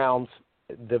mid-rounds,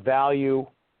 the value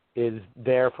is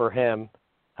there for him,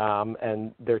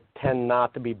 and there tend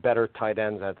not to be better tight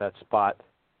ends at that spot.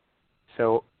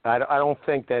 So I don't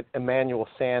think that Emmanuel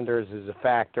Sanders is a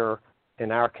factor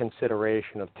in our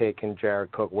consideration of taking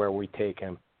Jared Cook where we take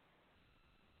him.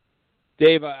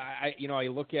 Dave, I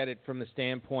look at it from the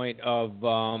standpoint of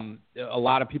a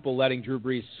lot of people letting Drew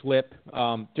Brees slip,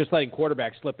 just letting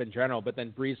quarterbacks slip in general, but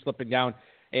then Brees slipping down,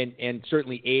 and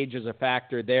certainly age is a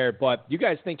factor there. But you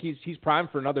guys think he's primed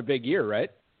for another big year,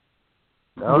 right?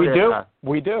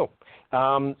 We do.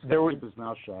 Keep his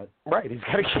mouth shut. Right, he's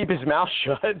got to keep his mouth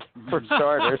shut for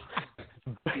starters.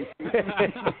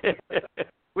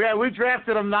 Yeah, we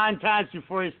drafted him 9 times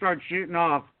before he started shooting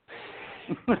off.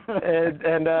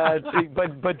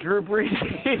 but Drew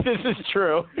Brees, this is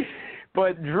true.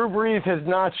 But Drew Brees has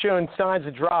not shown signs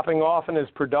of dropping off in his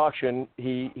production.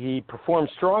 He performed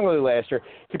strongly last year.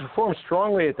 He performed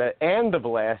strongly at the end of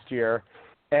last year,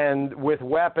 and with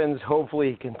weapons,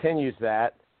 hopefully he continues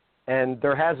that. And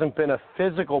there hasn't been a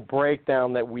physical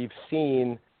breakdown that we've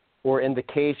seen or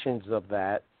indications of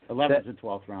that. 11th and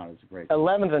 12th round is great.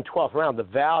 11th and 12th round, the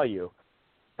value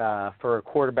for a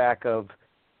quarterback of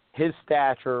his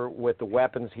stature with the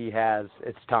weapons he has,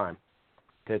 it's time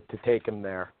to take him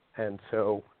there. And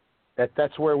so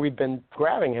that's where we've been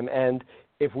grabbing him. And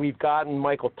if we've gotten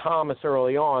Michael Thomas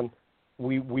early on,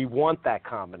 we want that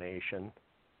combination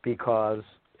because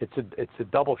it's a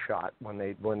double shot when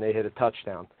they hit a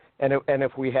touchdown. And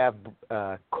if we have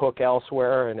Cook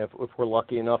elsewhere, and if we're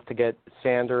lucky enough to get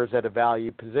Sanders at a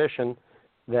value position,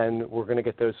 then we're going to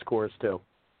get those scores too.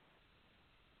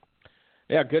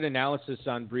 Yeah, good analysis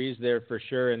on Breeze there for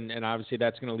sure, and obviously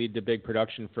that's going to lead to big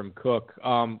production from Cook.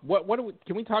 Can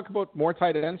we talk about more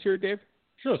tight ends here, Dave?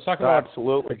 Sure, let's talk about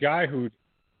absolutely the guy who,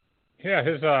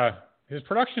 his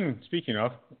production, speaking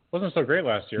of, wasn't so great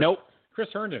last year. Nope. Chris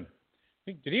Herndon.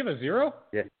 Did he have a 0?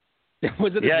 Yeah.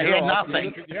 Was it a 0? He had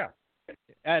nothing.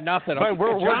 Yeah. Nothing. But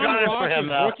we're John gunning for him,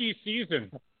 though. rookie season.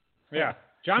 Yeah.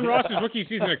 John Ross's rookie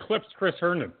season eclipsed Chris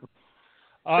Herndon.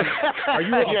 Are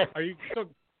you so,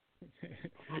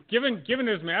 given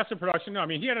his massive production? No, I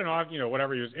mean he had an off,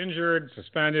 whatever, he was injured,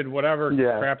 suspended, whatever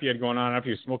crap he had going on after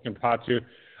he was smoking pot too.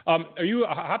 Are you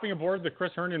hopping aboard the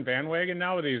Chris Herndon bandwagon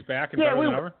now that he's back and better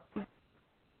than ever?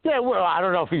 Yeah, well, I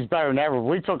don't know if he's better than ever.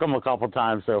 We took him a couple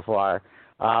times so far.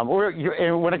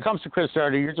 When it comes to Chris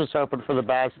Herndon, you're just hoping for the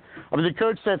best. I mean, the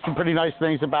coach said some pretty nice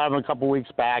things about him a couple weeks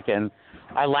back, and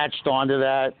I latched onto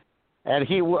that. And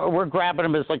we're grabbing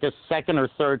him as like a second or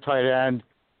third tight end,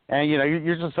 and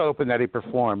you're just hoping that he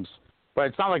performs. But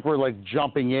it's not like we're like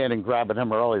jumping in and grabbing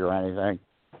him early or anything.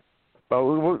 But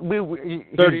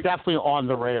he's definitely on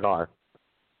the radar.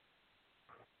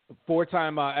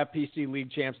 4-time FPC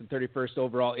league champs and 31st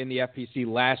overall in the FPC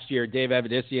last year. Dave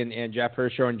Avedissian and Jeff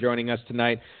Hirshorn joining us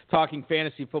tonight, talking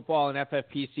fantasy football and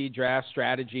FFPC draft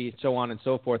strategy, so on and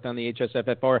so forth on the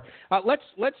HSFF4. Let's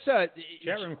chat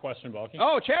room question, Balky.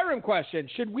 Oh, chat room question.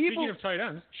 Speaking of tight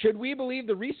ends, should we believe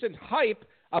the recent hype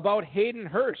about Hayden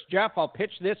Hurst? Jeff, I'll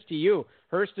pitch this to you.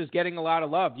 Hurst is getting a lot of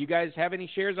love. Do you guys have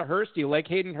any shares of Hurst? Do you like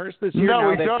Hayden Hurst this year? No,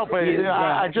 we don't. But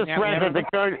I just read that the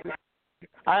coach.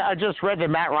 I just read that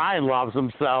Matt Ryan loves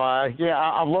him, so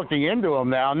I'm looking into him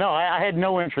now. No, I had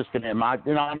no interest in him.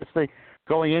 Honestly,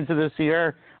 going into this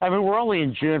year, I mean, we're only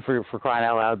in June for crying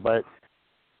out loud, but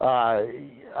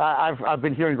I've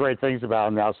been hearing great things about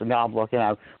him now, so now I'm looking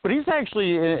at him. But he's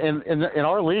actually in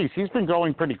our leagues. He's been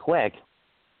going pretty quick.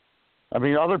 I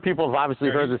mean, other people have obviously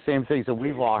heard the same things that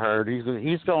we've all heard.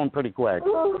 He's going pretty quick.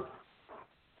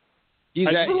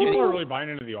 People are really buying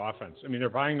into the offense. I mean, they're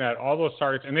buying that all those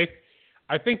targets, and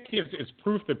I think it's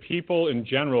proof that people in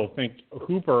general think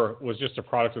Hooper was just a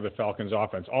product of the Falcons'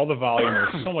 offense. All the volume,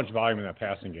 there's so much volume in that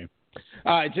passing game.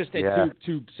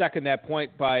 To second that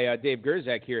point by Dave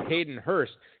Gerzak here, Hayden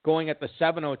Hurst going at the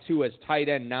 702 as tight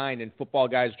end 9 in Football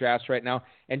Guys drafts right now.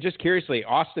 And just curiously,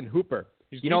 Austin Hooper.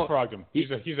 He's leapfrogged him. He's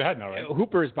ahead now, right?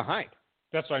 Hooper is behind.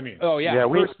 That's what I mean. Oh, yeah.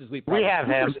 Hurst is leapfrogged. We have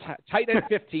him. Tight end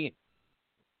 15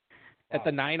 at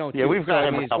the 902. Yeah, we've got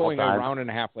him he's going a round and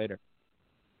a half later.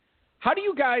 How do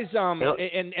you guys,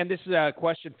 and this is a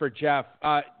question for Jeff.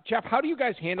 Jeff, how do you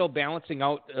guys handle balancing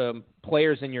out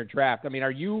players in your draft? I mean,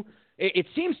 it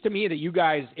seems to me that you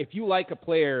guys, if you like a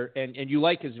player and you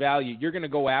like his value, you're going to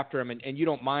go after him and you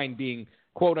don't mind being,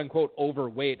 quote unquote,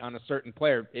 overweight on a certain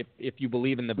player if you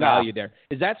believe in the value there.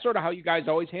 Is that sort of how you guys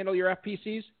always handle your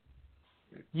FPCs?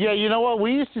 Yeah, you know what?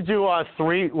 We used to do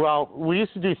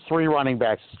three running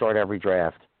backs to start every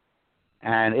draft,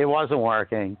 and it wasn't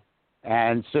working.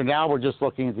 And so now we're just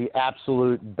looking at the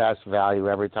absolute best value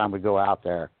every time we go out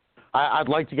there. I'd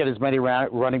like to get as many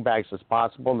running backs as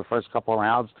possible in the first couple of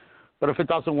rounds, but if it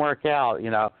doesn't work out,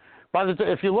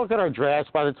 if you look at our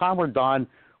drafts, by the time we're done,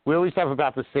 we always have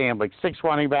about the same, like 6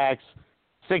 running backs,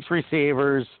 6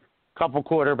 receivers, couple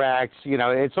quarterbacks.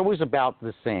 It's always about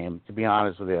the same, to be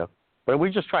honest with you. But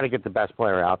we just try to get the best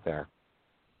player out there.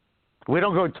 We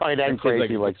don't go tight end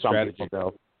crazy like some people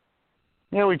do.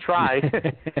 Yeah, we try.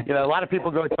 A lot of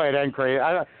people go tight end crazy.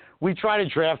 We tried to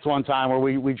draft one time where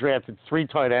we drafted 3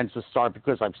 tight ends to start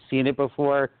because I've seen it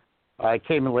before. I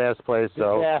came in last place,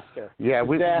 so disaster. Yeah,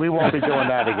 we won't be doing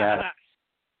that again.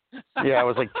 Yeah, it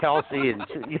was like Kelsey and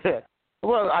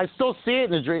Well, I still see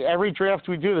it in every draft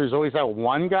we do. There's always that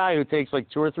one guy who takes like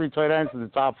 2 or 3 tight ends in the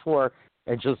top 4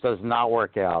 and just does not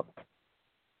work out.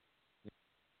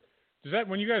 Does that,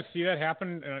 when you guys see that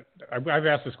happen, I've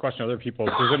asked this question to other people,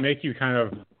 does it make you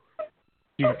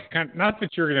not that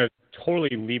you're going to totally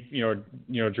leap,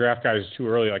 draft guys too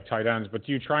early like tight ends, but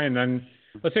do you try and then,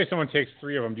 let's say someone takes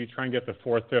 3 of them, do you try and get the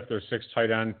 4th, 5th, or 6th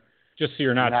tight end just so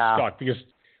you're not stuck? Because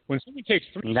when somebody takes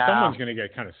 3, someone's going to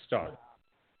get kind of stuck.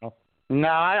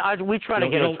 No, we try to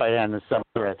get a tight end in the 7th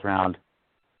or 8th round.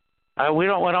 At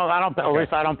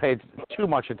least I don't pay too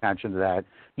much attention to that.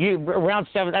 Round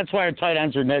 7, that's why our tight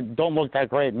ends don't look that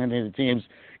great in any of the teams.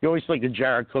 You always think of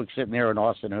Jared Cook sitting there and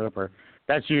Austin Hooper.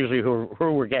 That's usually who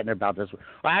we're getting about this.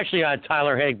 Well, actually,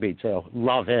 Tyler Higbee, too.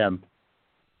 Love him.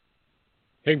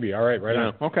 Higbee, all right, right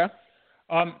on. Okay.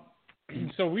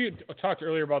 So we talked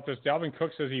earlier about this. Dalvin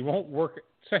Cook says he won't work.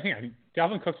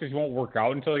 Dalvin Cook says he won't work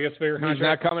out until he gets a bigger contract. He's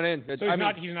not coming in. So he's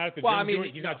not at the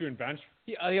gym. He's not doing bench.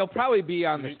 He'll probably be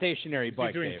on the stationary bike.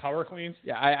 He's doing power cleans.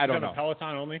 Yeah, I don't know. On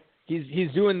Peloton only.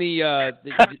 He's doing the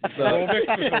aerobics with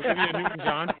Olivia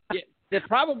Newton-John. Yeah,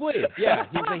 probably. Yeah,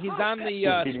 he's on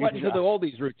the sweating to the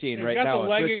oldies routine right now.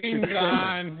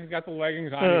 He's got the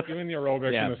leggings on. He's doing the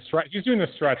aerobics and the stretch. He's doing the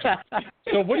stretching.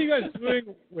 So what are you guys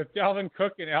doing with Dalvin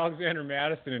Cook and Alexander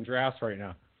Madison in drafts right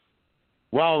now?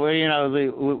 Well,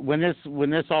 when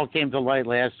this all came to light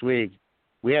last week,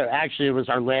 it was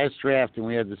our last draft, and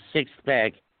we had the 6th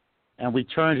pick, and we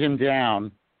turned him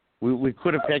down. We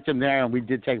could have picked him there, and we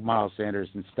did take Miles Sanders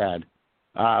instead.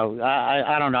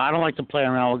 I don't know. I don't like to play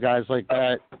around with guys like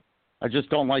that. I just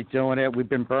don't like doing it. We've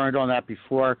been burned on that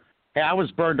before. Hey, I was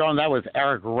burned on that with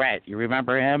Eric Rett. You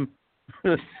remember him?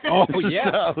 Oh,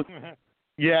 yeah.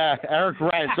 Yeah, Eric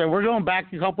Rett. So we're going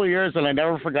back a couple of years, and I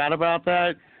never forgot about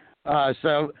that.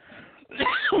 So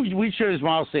we chose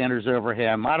Miles Sanders over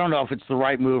him. I don't know if it's the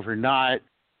right move or not,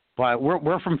 but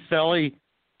we're from Philly,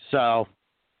 so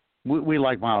we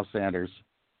like Miles Sanders.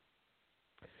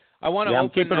 I want to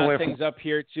open things up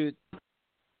here to.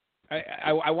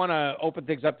 I want to open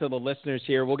things up to the listeners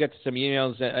here. We'll get to some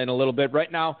emails in a little bit.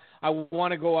 Right now, I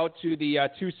want to go out to the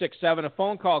 267, a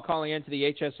phone call calling into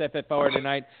the HSFF hour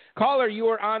tonight. Caller, you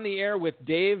are on the air with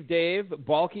Dave,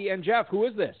 Balky, and Jeff. Who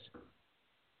is this?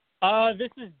 This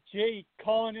is Jake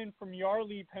calling in from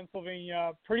Yardley,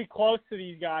 Pennsylvania, pretty close to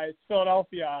these guys,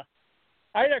 Philadelphia.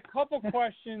 I had a couple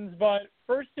questions, but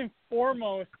first and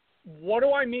foremost, what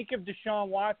do I make of Deshaun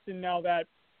Watson now that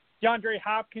DeAndre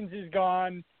Hopkins is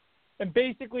gone and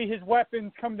basically his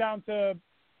weapons come down to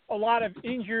a lot of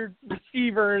injured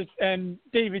receivers and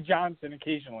David Johnson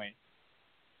occasionally?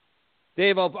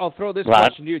 Dave, I'll throw this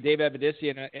question to you, Dave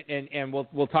Avedissian, and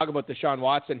we'll talk about Deshaun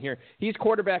Watson here. He's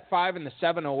quarterback 5 in the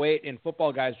 708 in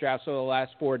Football Guys drafts over the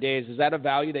last 4 days. Is that a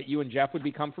value that you and Jeff would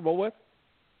be comfortable with?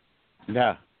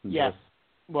 Yeah. Yes.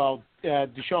 Well,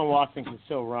 Deshaun Watson can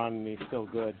still run, and he's still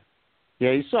good.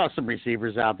 Yeah, he saw some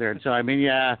receivers out there. So,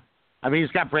 he's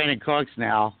got Brandon Cooks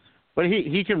now, but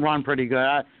he can run pretty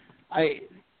good.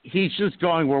 He's just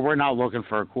going where we're not looking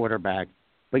for a quarterback.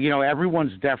 But,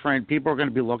 everyone's different. People are going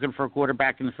to be looking for a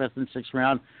quarterback in the 5th and 6th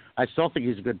round. I still think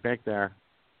he's a good pick there.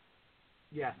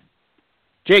 Yeah.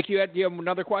 Jake, do you have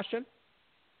another question?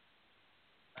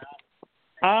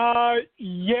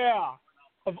 Yeah.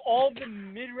 Of all the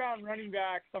mid-round running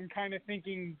backs, I'm kind of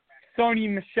thinking Sony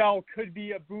Michel could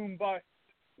be a boom-bust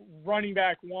running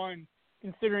back 1,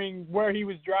 considering where he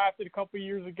was drafted a couple of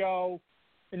years ago,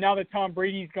 and now that Tom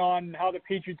Brady's gone, how the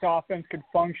Patriots offense could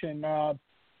function.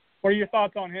 What are your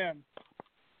thoughts on him?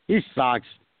 He sucks.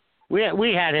 We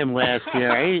had him last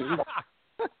year.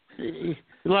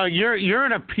 Look, you're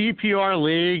in a PPR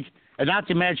league, and not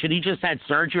to mention he just had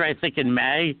surgery, I think, in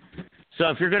May. So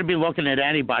if you're going to be looking at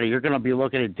anybody, you're going to be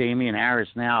looking at Damian Harris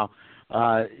now.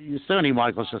 Sony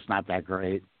Michael's just not that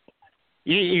great.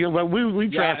 We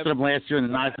drafted him last year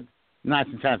in the 9th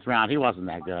and 10th round. He wasn't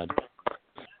that good.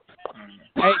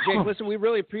 Hey, Jake, listen, we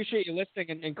really appreciate you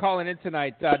listening and calling in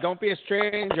tonight. Don't be a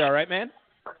stranger, all right, man?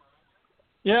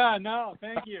 Yeah, no,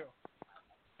 thank you.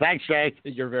 Thanks, Jake.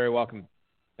 You're very welcome.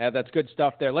 Yeah, that's good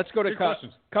stuff there. Let's go to a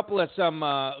couple of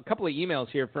emails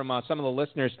here from some of the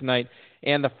listeners tonight.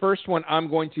 And the first one I'm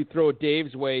going to throw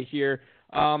Dave's way here.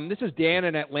 This is Dan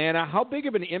in Atlanta. How big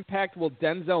of an impact will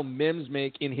Denzel Mims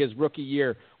make in his rookie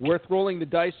year? Worth rolling the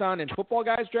dice on in Football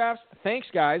Guys drafts? Thanks,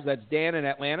 guys. That's Dan in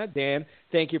Atlanta. Dan,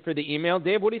 thank you for the email.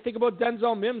 Dave, what do you think about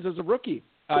Denzel Mims as a rookie?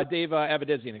 Dave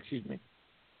Avedissian, excuse me.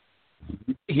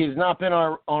 He's not been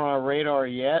on our radar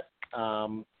yet.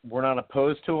 We're not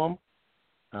opposed to him.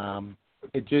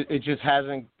 It just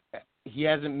hasn't. He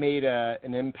hasn't made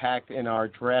an impact in our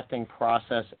drafting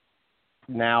process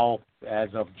now as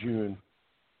of June.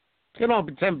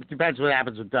 Depends what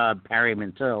happens with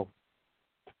Perryman, too.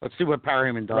 Let's see what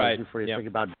Perryman does before you think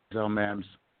about Denzel Mims.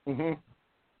 Mm-hmm.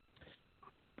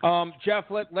 Jeff,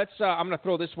 let's. I'm going to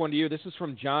throw this one to you. This is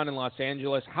from John in Los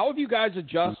Angeles. How have you guys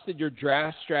adjusted your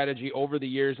draft strategy over the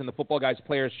years in the Football Guys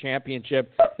Players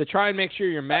Championship to try and make sure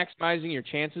you're maximizing your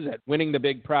chances at winning the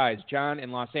big prize? John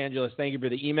in Los Angeles, thank you for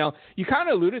the email. You kind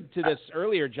of alluded to this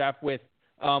earlier, Jeff, with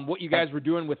what you guys were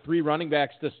doing with 3 running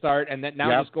backs to start, and that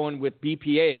now just going with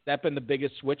BPA. Has that been the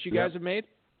biggest switch you guys have made?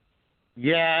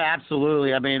 Yeah,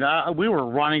 absolutely. I mean, we were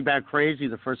running back crazy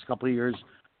the first couple of years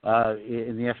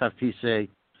in the FFPC.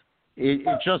 It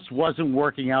just wasn't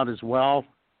working out as well.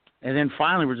 And then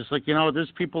finally we're just like,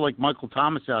 there's people like Michael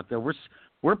Thomas out there.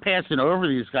 We're passing over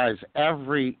these guys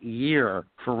every year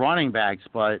for running backs,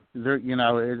 but they're,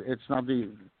 it's not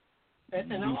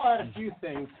And I'll add a few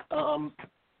things.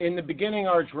 In the beginning,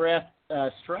 our draft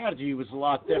strategy was a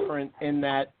lot different in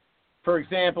that, for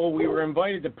example, we were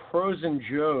invited to Pros and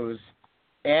Joes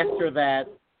after that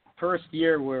first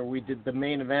year where we did the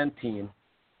main event team.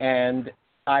 And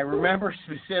I remember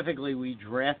specifically we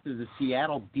drafted the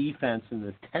Seattle defense in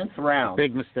the 10th round.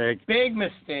 Big mistake.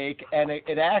 And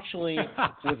it actually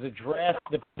was a draft.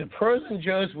 The Pros and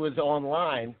Joes was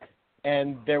online,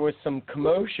 and there was some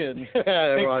commotion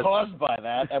caused by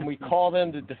that, and we called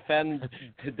in to defend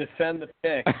the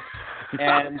pick.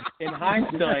 And in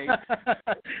hindsight,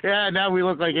 now we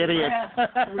look like idiots.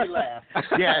 We laughed.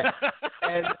 Yeah,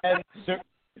 and so,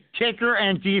 kicker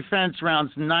and defense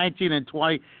rounds 19 and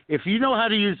 20. If you know how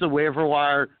to use the waiver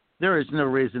wire, there is no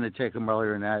reason to take him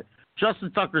earlier than that.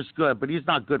 Justin Tucker's good, but he's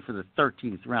not good for the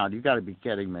 13th round. You got to be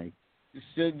kidding me.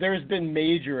 So there's been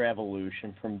major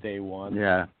evolution from day one.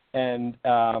 Yeah. And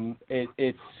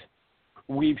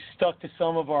we've stuck to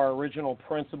some of our original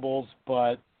principles,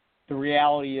 but the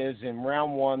reality is in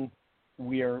round one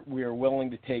we are willing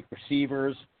to take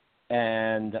receivers,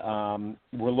 and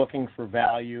we're looking for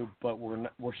value, but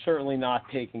we're certainly not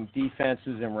taking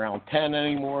defenses in round 10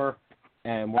 anymore,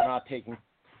 and we're not taking.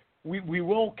 We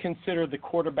will consider the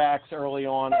quarterbacks early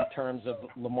on in terms of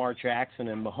Lamar Jackson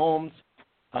and Mahomes,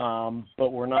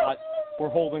 but we're not. We're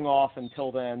holding off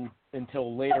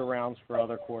until later rounds for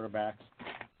other quarterbacks,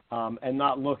 and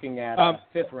not looking at a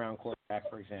fifth-round quarterback,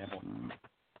 for example.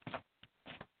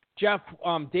 Jeff,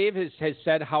 Dave has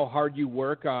said how hard you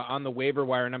work on the waiver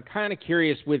wire, and I'm kind of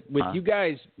curious with you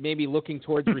guys maybe looking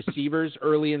towards receivers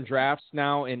early in drafts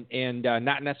now and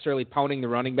not necessarily pounding the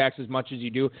running backs as much as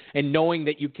you do, and knowing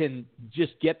that you can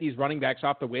just get these running backs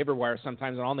off the waiver wire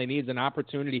sometimes and all they need is an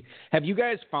opportunity. Have you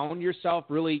guys found yourself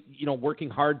really,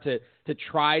 working hard to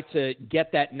try to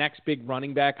get that next big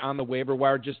running back on the waiver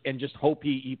wire just hope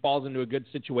he falls into a good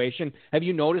situation? Have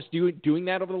you noticed you doing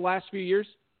that over the last few years?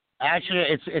 Actually,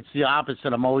 it's the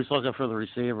opposite. I'm always looking for the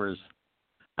receivers.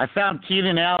 I found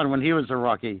Keenan Allen when he was a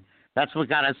rookie. That's what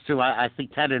got us to, I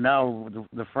think, 10-0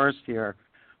 the first year.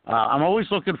 I'm always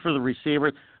looking for the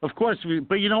receivers. Of course,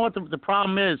 but you know what the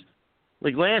problem is?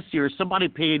 Like last year, somebody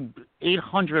paid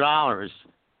 $800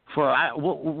 for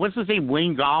what's his name,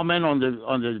 Wayne Gallman on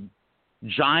the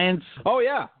Giants. Oh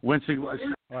yeah. When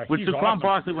Saquon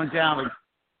Barkley went down, like,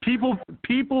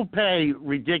 people pay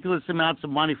ridiculous amounts of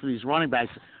money for these running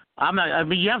backs.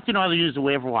 You have to know how to use the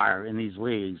waiver wire in these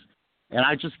leagues, and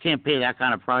I just can't pay that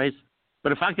kind of price.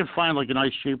 But if I could find like a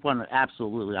nice cheap one,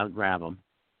 absolutely, I'll grab them.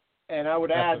 And I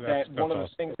would add that one of the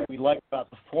things that we like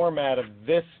about the format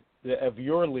of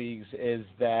your leagues is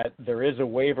that there is a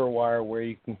waiver wire where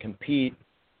you can compete.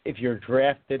 If your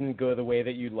draft didn't go the way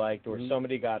that you liked or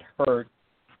somebody got hurt,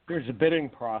 there's a bidding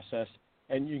process,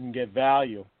 and you can get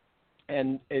value.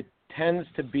 And it tends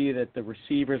to be that the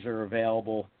receivers are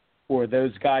available, or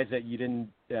those guys that you didn't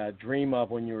dream of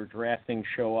when you were drafting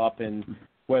show up in,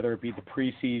 whether it be the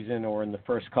preseason or in the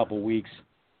first couple weeks,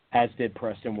 as did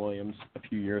Preston Williams a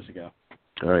few years ago.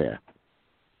 Oh, yeah.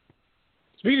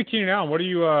 Speaking of Keenan Allen, what do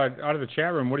you, out of the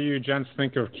chat room, what do you gents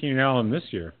think of Keenan Allen this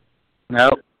year? No,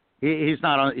 he's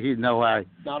not on. No way.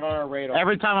 Not on our radar.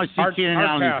 Every time I see Keenan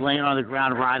Allen, he's laying on the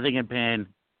ground, writhing in pain.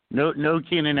 No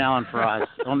Keenan Allen for us.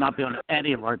 He'll not be on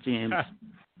any of our teams.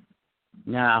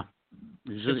 No.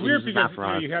 It's weird because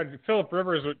you had Phillip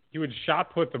Rivers, he would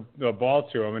shot put the ball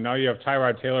to him, and now you have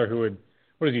Tyrod Taylor who would,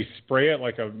 what does he, spray it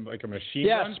like a machine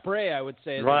gun? Yeah, spray, I would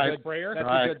say. Right. Sprayer? That's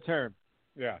a good term.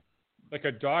 Yeah. Like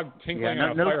a dog tinkling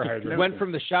on a fire hydrant. Went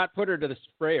from the shot putter to the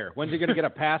sprayer. When's he going to get a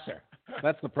passer?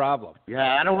 That's the problem.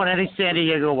 Yeah, I don't want any San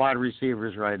Diego wide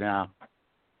receivers right now.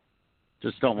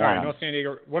 Just don't want them. No San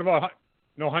Diego. What about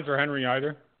no Hunter Henry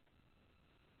either?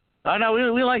 Oh, no,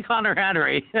 we like Hunter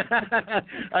Henry.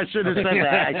 I should have said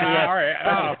that. Yeah. All right.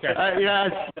 Oh, okay.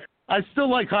 I still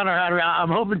like Hunter Henry. I'm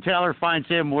hoping Taylor finds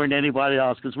him more than anybody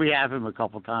else because we have him a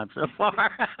couple times so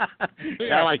far.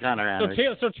 I like Hunter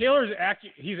Henry. So Taylor's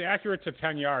he's accurate to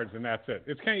 10 yards, and that's it.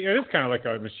 It is kind of like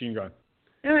a machine gun.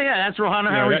 Yeah, that's where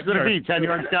Hunter Henry's going to be, 10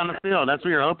 yards down the field. That's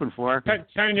what you're hoping for.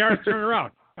 10 yards, turn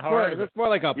around. It's more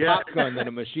like a pop gun than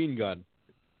a machine gun.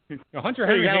 Hunter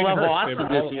Henry got a level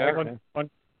awesome this year.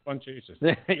 Fun chases.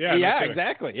 Yeah,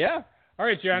 exactly. Yeah. All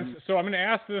right, gents. So I'm going to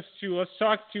ask let's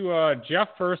talk to Jeff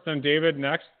first, then David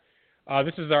next.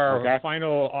 This is our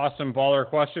final awesome baller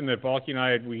question that Balky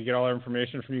and we get all our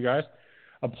information from you guys.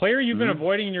 A player you've been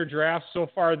avoiding in your draft so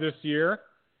far this year,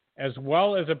 as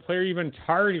well as a player you've been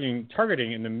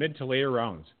targeting in the mid to later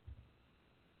rounds.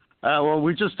 Well,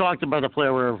 we just talked about a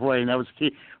player we're avoiding. That was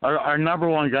our number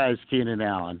one guy is Keenan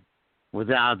Allen,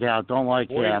 without a doubt. Don't like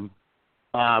him.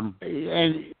 And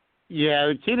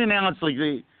yeah, Keenan Allen's like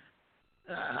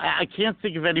I can't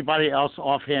think of anybody else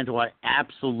offhand who I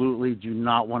absolutely do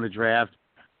not want to draft.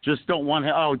 Just don't want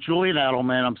him. Oh, Julian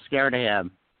Edelman, I'm scared of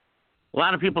him. A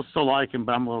lot of people still like him,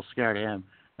 but I'm a little scared of him.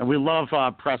 And we love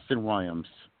Preston Williams.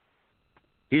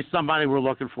 He's somebody we're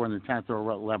looking for in the 10th or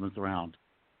 11th round.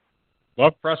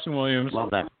 Love Preston Williams. Love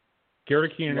that.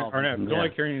 Garrett Keenan Arnett. Don't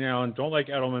like Keenan Allen. Don't like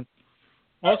Edelman.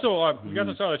 Also, you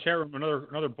guys saw in the chat room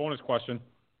another bonus question.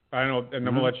 I know, and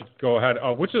then we'll let you go ahead.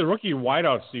 Which of the rookie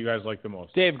wideouts do you guys like the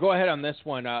most? Dave, go ahead on this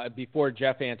one before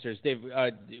Jeff answers. Dave,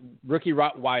 rookie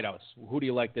wideouts. Who do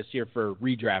you like this year for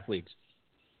redraft leagues?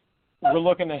 We're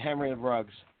looking at Henry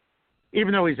Ruggs.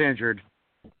 Even though he's injured.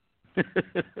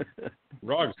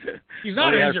 Ruggs. He's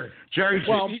not injured. Jerry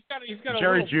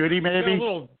Jeudy,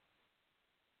 maybe?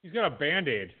 He's got a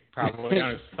Band-Aid probably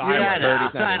on his thigh.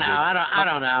 I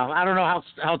don't know. I don't know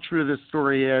how true this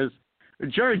story is.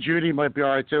 Jerry Jeudy might be all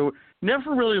right, too.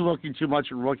 Never really looking too much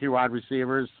at rookie wide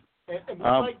receivers. And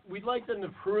we'd like them to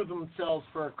prove themselves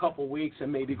for a couple weeks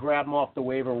and maybe grab them off the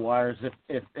waiver wires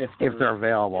if they're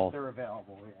available. If they're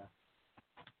available, yeah.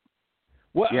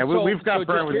 Well, yeah, we've got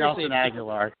Burn with Nelson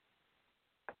Aguilar.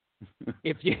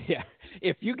 If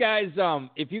you guys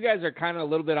are kind of a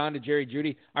little bit on to Jerry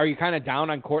Jeudy, are you kind of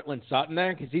down on Cortland Sutton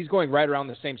there? Because he's going right around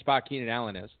the same spot Keenan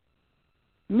Allen is.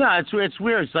 No, it's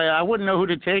weird. So I wouldn't know who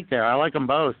to take there. I like them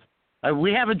both.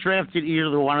 We haven't drafted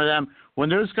either one of them. When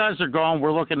those guys are gone,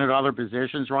 we're looking at other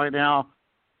positions right now.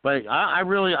 But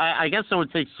I guess I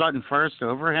would take Sutton first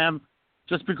over him,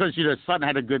 just because Sutton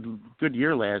had a good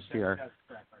year last year.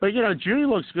 But Jeudy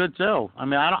looks good too. I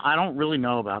mean, I don't really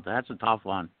know about that. That's a tough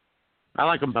one. I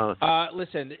like them both.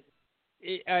 Listen,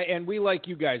 and we like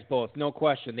you guys both, no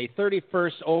question. The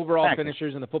 31st overall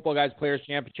finishers in the Football Guys Players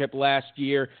Championship last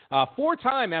year.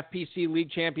 4-time FPC League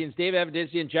champions Dave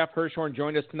Avedissian and Jeff Hirshorn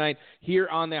joined us tonight here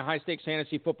on the High Stakes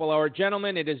Fantasy Football Hour.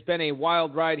 Gentlemen, it has been a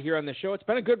wild ride here on the show. It's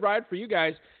been a good ride for you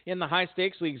guys in the High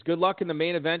Stakes Leagues. Good luck in the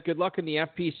main event. Good luck in the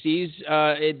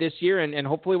FPCs this year, and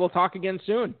hopefully we'll talk again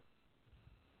soon.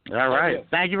 All right.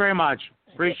 Thank you very much.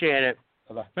 Appreciate it.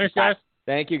 Bye-bye. Thanks, guys.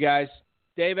 Thank you, guys.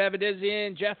 Dave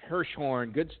Avedissian, Jeff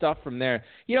Hirshorn. Good stuff from there.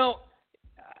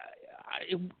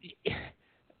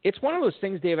 It's one of those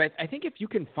things, Dave. I think if you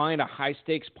can find a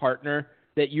high-stakes partner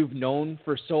that you've known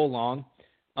for so long,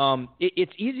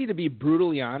 it's easy to be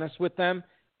brutally honest with them,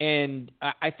 and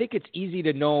I think it's easy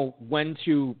to know when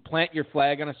to plant your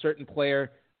flag on a certain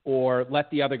player or let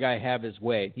the other guy have his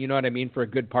way. You know what I mean? For a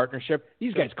good partnership.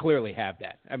 These guys clearly have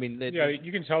that. I mean,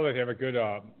 you can tell that they have a good,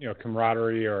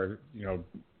 camaraderie or,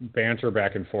 banter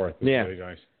back and forth. It's really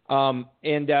nice.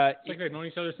 It's like they've known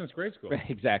each other since grade school.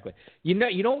 Exactly.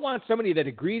 You don't want somebody that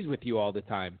agrees with you all the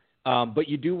time, but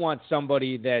you do want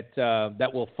somebody that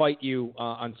will fight you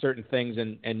on certain things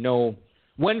and know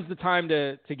when's the time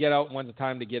to get out and when's the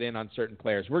time to get in on certain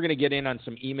players. We're going to get in on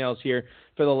some emails here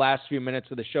for the last few minutes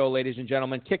of the show, ladies and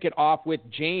gentlemen. Kick it off with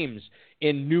James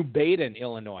in New Baden,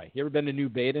 Illinois. You ever been to New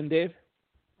Baden, Dave?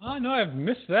 Oh, no, I've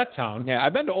missed that town. Yeah,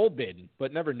 I've been to Old Baden,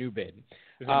 but never New Baden.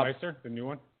 Is it nicer, the new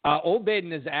one? Old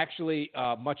Baden is actually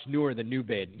much newer than New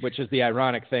Baden, which is the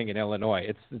ironic thing in Illinois.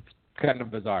 It's kind of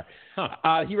bizarre.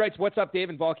 Huh. He writes, "What's up, Dave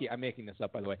and Balky?" I'm making this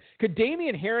up, by the way. Could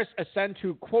Damian Harris ascend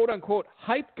to quote-unquote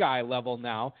hype guy level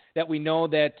now that we know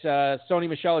that Sony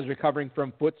Michel is recovering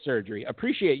from foot surgery?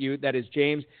 Appreciate you. That is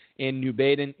James in New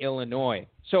Baden, Illinois.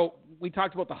 So we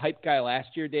talked about the hype guy last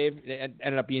year, Dave. It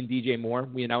ended up being DJ Moore.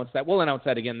 We announced that. We'll announce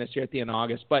that again this year at the end of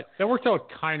August. But that worked out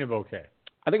kind of okay.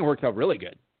 I think it worked out really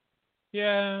good.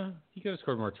 Yeah, he could have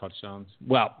scored more touchdowns.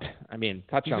 Well, I mean,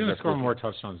 touchdowns. He's going to score more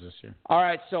touchdowns this year. All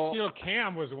right, so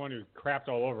Cam was the one who crapped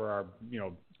all over our,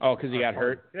 Oh, because he got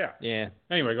hurt. Yeah.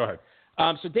 Anyway, go ahead.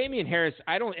 So Damian Harris,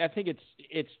 I think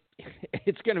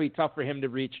it's going to be tough for him to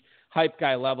reach hype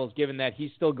guy levels, given that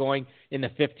he's still going in the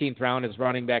 15th round as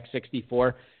running back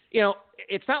 64.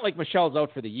 It's not like Michel's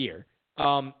out for the year.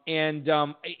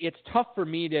 It's tough for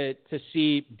me to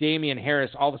see Damian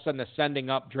Harris all of a sudden ascending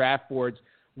up draft boards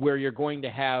where you're going to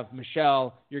have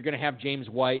Michel, you're going to have James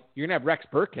White, you're going to have Rex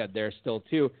Burkhead there still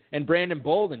too, and Brandon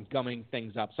Bolden gumming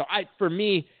things up. So for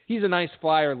me, he's a nice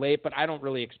flyer late, but I don't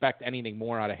really expect anything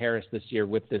more out of Harris this year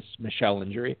with this Michel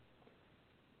injury.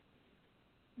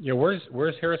 Yeah, where's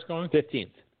Harris going?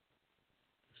 15th.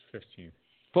 15th.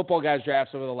 Football Guys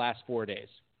drafts over the last 4 days.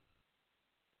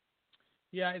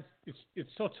 Yeah, it's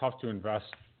so tough to invest.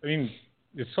 I mean,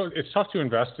 it's tough to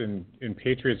invest in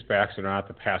Patriots backs that are not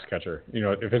the pass catcher.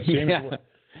 If it's James,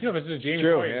 if it's a James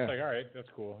White, it's like, all right, that's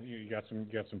cool. You got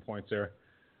some points there.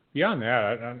 Beyond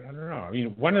that, I don't know. I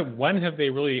mean, when have they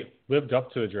really lived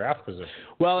up to the draft position?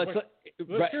 Well,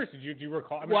 seriously, do you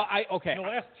recall? I mean, okay. In the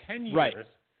last 10 years, right.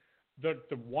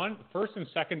 the one first and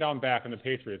second down back in the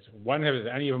Patriots, when has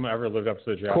any of them ever lived up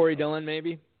to the draft? Corey Dillon,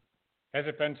 maybe. Has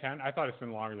it been 10? I thought it's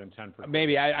been longer than 10.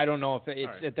 Maybe. I don't know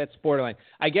if that's borderline.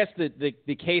 I guess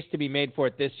the case to be made for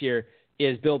it this year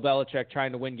is Bill Belichick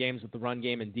trying to win games with the run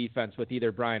game and defense with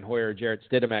either Brian Hoyer or Jarrett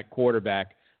Stidham at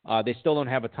quarterback. They still don't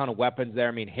have a ton of weapons there.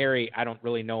 I mean, Harry, I don't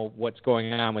really know what's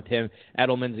going on with him.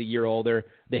 Edelman's a year older.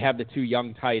 They have the 2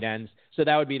 young tight ends. So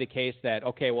that would be the case that,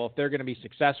 okay, well, if they're going to be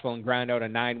successful and grind out a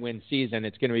 9-win season,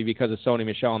 it's going to be because of Sony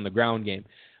Michel in the ground game.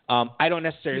 I don't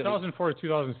necessarily. 2004 to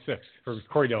 2006 for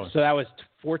Corey Dillon. So that was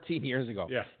 14 years ago.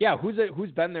 Yeah. Yeah.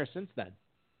 Who's been there since then?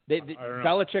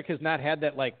 Belichick has not had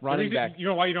that running back. You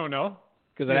know why you don't know?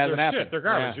 Because it hasn't happened. They're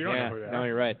garbage. Yeah, you don't know who they are. No,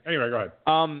 you're right. Anyway, go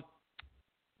ahead.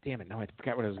 Damn it! No, I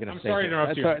forgot what I was going to say. I'm sorry to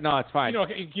interrupt you. No, it's fine.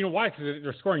 You know why? Because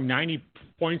they're scoring 90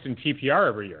 points in PPR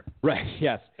every year. Right.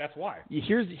 Yes. That's why.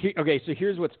 Okay. So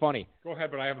here's what's funny. Go ahead,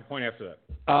 but I have a point after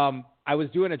that. I was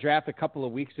doing a draft a couple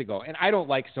of weeks ago, and I don't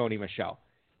like Sony Michel,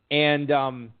 and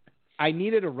I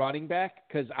needed a running back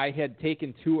because I had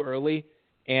taken 2 early,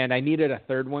 and I needed a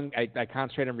third one. I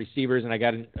concentrated on receivers, and I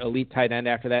got an elite tight end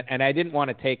after that, and I didn't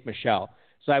want to take Michel,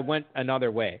 so I went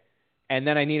another way, and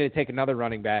then I needed to take another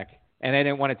running back. And I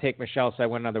didn't want to take Michel, so I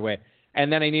went another way.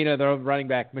 And then I needed another running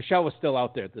back. Michel was still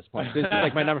out there at this point. This is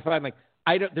like my number 5. I'm like,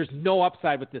 there's no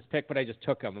upside with this pick, but I just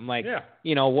took him. I'm like,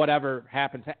 whatever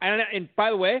happens. And by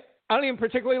the way, I don't even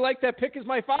particularly like that pick as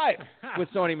my 5 with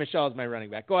Sony Michel as my running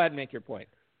back. Go ahead and make your point.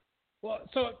 Well,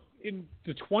 so in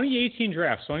the 2018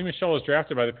 draft, Sony Michel was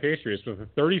drafted by the Patriots with the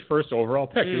 31st overall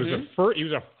pick. Mm-hmm. He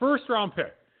was a first-round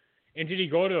pick. And did he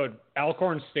go to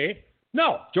Alcorn State?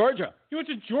 No. Georgia. He went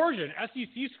to Georgia, an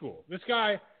SEC school. This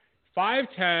guy,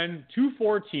 5'10",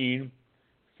 214,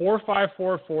 4'5",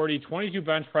 440, 22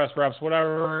 bench press reps,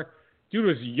 whatever. Dude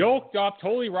was yoked up,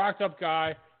 totally rocked up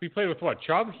guy. He played with what,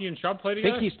 Chubb? He and Chubb played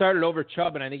together? I think he started over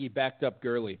Chubb, and I think he backed up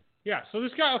Gurley. Yeah, so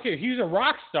this guy, okay, he's a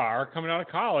rock star coming out of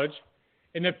college.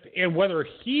 And whether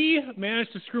he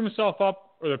managed to screw himself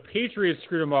up or the Patriots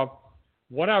screwed him up,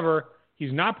 whatever,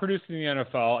 he's not producing in the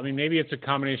NFL. I mean, maybe it's a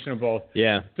combination of both.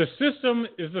 Yeah. The system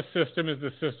is the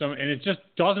system, and it just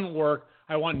doesn't work.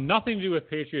 I want nothing to do with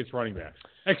Patriots running backs,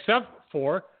 except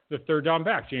for the third down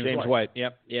back, James White.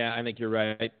 Yep. Yeah, I think you're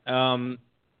right.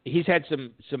 He's had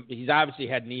some. He's obviously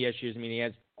had knee issues. I mean,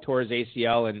 he tore his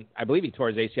ACL, and I believe he tore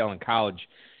his ACL in college.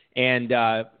 And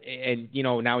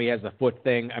now he has the foot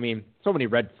thing. I mean, so many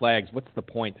red flags. What's the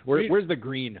point? Where's the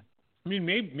green? I mean,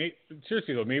 maybe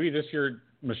seriously though, maybe this year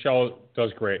Michel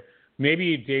does great.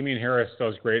 Maybe Damian Harris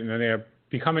does great, and then they are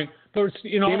becoming. But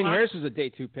Damian Harris was a day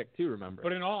 2 pick too. Remember?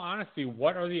 But in all honesty,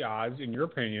 what are the odds, in your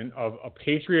opinion, of a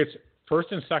Patriots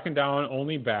first and second down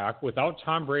only back without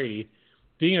Tom Brady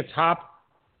being a top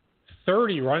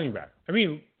 30 running back? I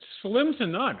mean, slim to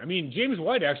none. I mean, James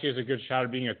White actually has a good shot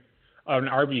of being an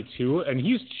RB2, and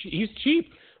he's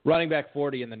cheap. Running back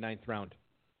 40 in the 9th round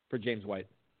for James White.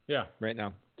 Yeah, right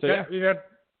now. So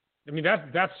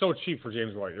that's so cheap for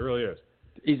James White. It really is.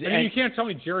 And you can't tell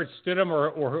me Jarrett Stidham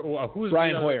or who's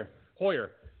Brian Hoyer.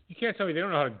 You can't tell me they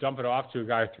don't know how to dump it off to a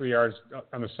guy 3 yards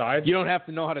on the side. You don't have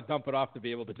to know how to dump it off to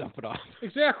be able to dump it off.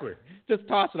 Exactly. Just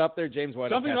toss it up there, James White.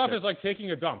 Dumping it off is like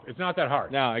taking a dump. It's not that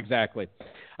hard. No, exactly.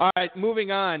 All right,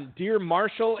 moving on. Dear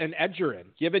Marshall and Edgerrin,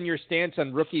 given your stance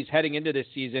on rookies heading into this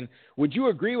season, would you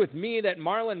agree with me that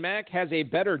Marlon Mack has a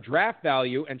better draft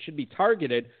value and should be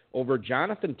targeted over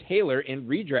Jonathan Taylor in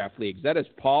redraft leagues? That is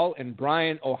Paul and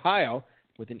Brian, Ohio,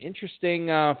 with an interesting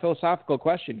philosophical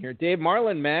question here. Dave,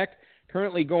 Marlon Mack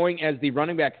currently going as the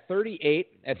running back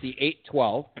 38 at the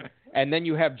 8-12. And then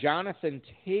you have Jonathan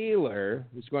Taylor,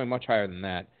 who's going much higher than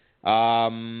that.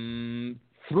 3-12,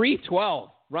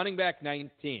 running back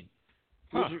 19.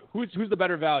 Huh. Who's the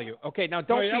better value? Okay, now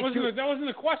don't. that wasn't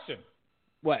the question.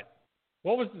 What?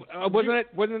 What was?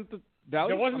 Wasn't the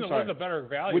value? It wasn't a better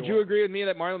value. Would you agree with me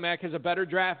that Marlon Mack has a better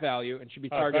draft value and should be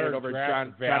targeted over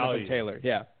Jonathan Taylor?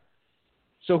 Yeah.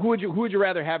 So who would you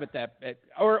rather have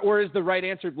or is the right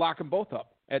answer lock them both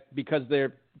up because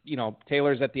they're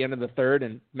Taylor's at the end of the 3rd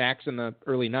and Mack's in the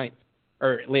early 9th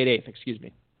or late 8th, excuse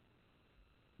me.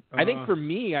 I think for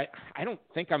me, I don't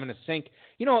think I'm going to sink.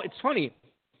 It's funny.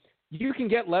 You can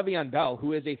get Le'Veon Bell,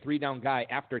 who is a 3-down guy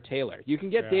after Taylor. You can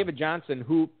get David Johnson,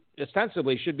 who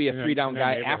ostensibly should be a 3-down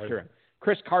guy after him.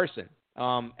 Chris Carson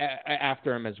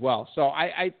after him as well. So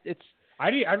I'd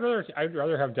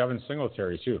rather have Devin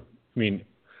Singletary too. I mean,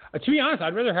 to be honest,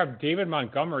 I'd rather have David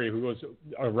Montgomery, who goes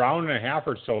a round and a half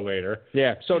or so later.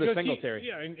 Yeah, so does Singletary.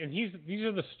 And these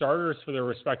are the starters for their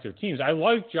respective teams. I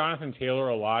like Jonathan Taylor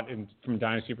a lot from a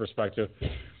dynasty perspective,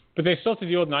 but they still have to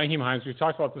deal with Nyheim Hines. We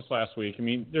talked about this last week. I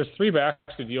mean, there's 3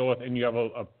 backs to deal with, and you have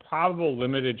a probable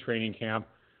limited training camp.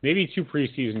 maybe 2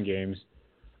 preseason games.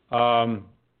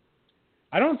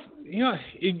 I don't,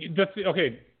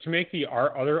 okay, to make the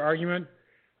other argument,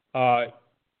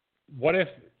 what if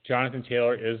Jonathan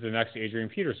Taylor is the next Adrian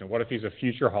Peterson? What if he's a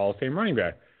future Hall of Fame running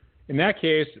back? In that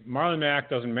case, Marlon Mack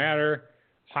doesn't matter,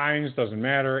 Hines doesn't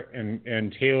matter,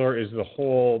 and Taylor is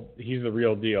he's the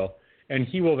real deal. And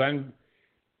he will then,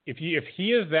 if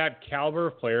he is that caliber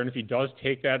of player, and if he does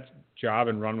take that job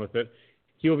and run with it,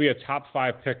 he will be a top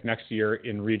 5 pick next year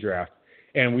in redraft.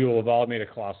 And we will have all made a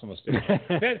colossal mistake.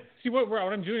 What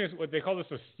I'm doing is what they call this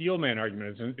a steel man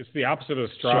argument. It's the opposite of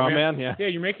a straw man. Yeah. Yeah,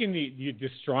 you're making the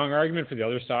strong argument for the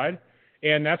other side,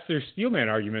 and that's their steel man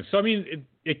argument. So, I mean,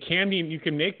 it can be, you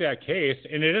can make that case,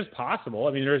 and it is possible.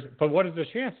 I mean, but what are the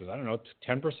chances? I don't know,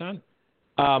 10%?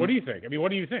 What do you think? I mean, what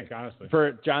do you think, honestly?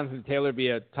 For Jonathan Taylor to be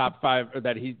a top 5, or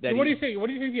what do you think? What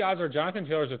do you think the odds are Jonathan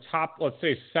Taylor is a top, let's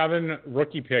say, 7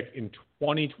 rookie pick in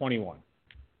 2021?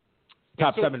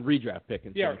 Top 7 redraft pick.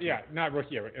 Not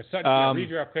rookie.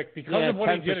 Redraft pick because of what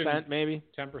 10%, he did. Maybe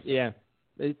 10%. Yeah,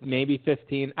 maybe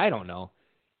 15. I don't know.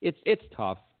 It's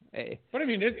tough. But I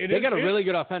mean, they got a really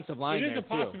good offensive line. It is a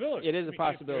possibility. It is a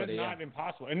possibility. It's not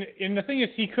impossible. And the thing is,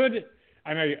 he could.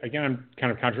 I'm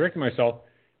kind of contradicting myself.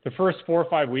 The first 4 or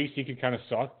 5 weeks, he could kind of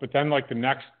suck, but then like the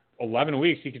next 11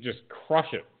 weeks, he could just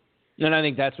crush it. And I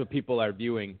think that's what people are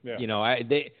viewing. Yeah. You know,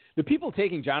 the people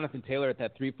taking Jonathan Taylor at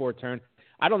that 3-4 turn,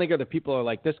 I don't think are the people who are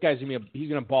like, this guy's he's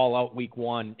gonna ball out week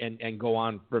 1 and go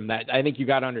on from that. I think you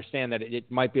got to understand that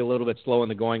it might be a little bit slow in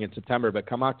the going in September, but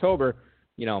come October,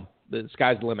 you know, the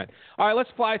sky's the limit. All right, let's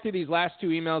fly through these last 2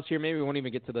 emails here. Maybe we won't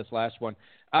even get to this last one.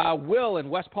 Will in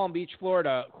West Palm Beach,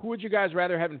 Florida. Who would you guys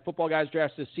rather have in Football Guys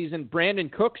drafts this season? Brandon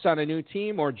Cooks on a new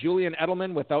team or Julian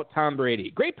Edelman without Tom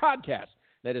Brady? Great podcast.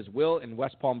 That is Will in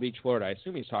West Palm Beach, Florida. I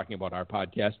assume he's talking about our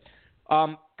podcast.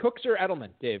 Cooks or Edelman,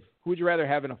 Dave? Who would you rather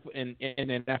have in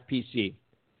an FPC?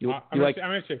 I'm going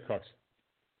to say Cooks.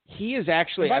 He is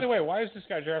actually. And by the way, why is this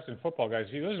guy drafted in Football Guys?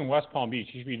 He lives in West Palm Beach.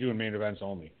 He should be doing main events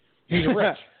only. He's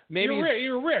rich.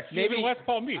 You're rich. Maybe in West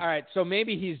Palm Beach. All right, so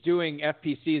maybe he's doing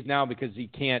FPCs now because he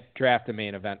can't draft a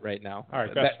main event right now. All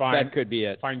right, that's fine. That could be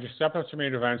it. Fine, just step up to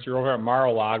main events. You're over at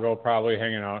Mar-a-Lago probably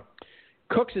hanging out.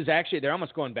 Cooks is actually, they're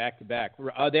almost going back to back.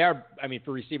 They are,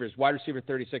 for receivers, wide receiver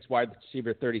 36, wide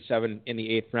receiver 37 in the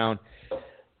 8th round.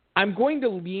 I'm going to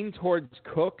lean towards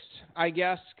Cooks, I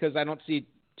guess, because I don't see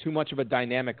too much of a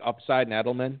dynamic upside in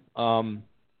Edelman.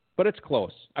 But it's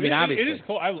close. Obviously. It is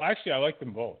close. I like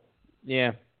them both.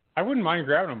 Yeah. I wouldn't mind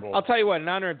grabbing them both. I'll tell you what, in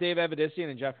honor of Dave Avedissian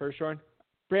and Jeff Hirshorn,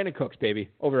 Brandon Cooks, baby,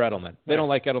 over Edelman. They don't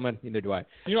like Edelman, neither do I.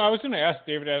 I was going to ask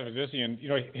David Avedissian,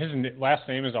 his last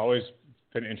name has always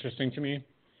been interesting to me.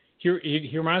 He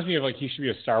reminds me of he should be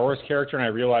a Star Wars character, and I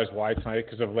realized why tonight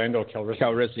because of Lando Calrissian.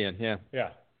 Calrissian, yeah. Yeah.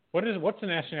 What's the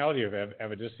nationality of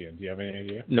Avedissian? Do you have any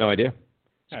idea? No idea.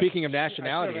 Yeah, Speaking of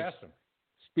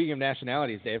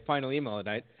nationalities, Dave, final email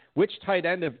tonight. Which tight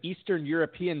end of Eastern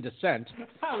European descent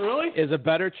is a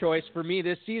better choice for me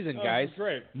this season, guys?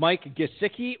 Great. Mike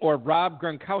Gesicki or Rob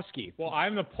Gronkowski? Well,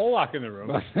 I'm the Polak in the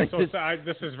room, so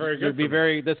this is very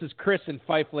good. This is Chris in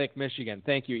Fife Lake, Michigan.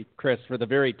 Thank you, Chris, for the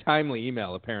very timely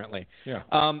email, apparently. Yeah.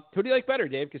 Who do you like better,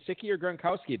 Dave, Gesicki or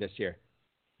Gronkowski this year?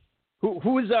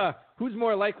 Who's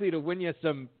more likely to win you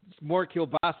some more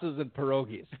kielbasas and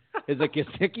pierogies? Is it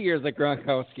Gesicki or is it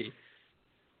Gronkowski?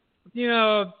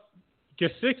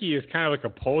 Gesicki is kind of like a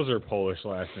poser Polish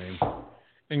last name.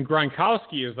 And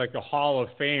Gronkowski is like a Hall of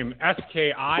Fame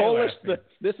SKI Polish, last name.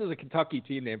 This is a Kentucky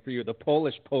team name for you, the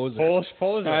Polish poser. Polish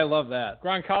poser. I love that.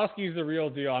 Gronkowski is the real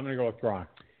deal. I'm going to go with Gronk.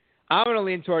 I'm going to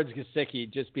lean towards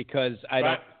Gesicki just because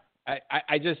I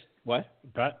just what?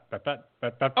 Bet.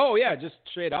 Oh, yeah, just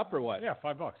straight up or what? Yeah,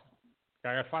 $5.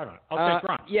 I got 5 on it. I'll take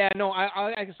Gronk. Yeah, no,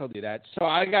 I guess I'll do that. So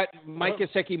I got Mike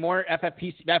Gesicki, more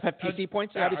FFPC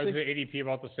points, obviously. Is the ADP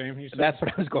about the same? That's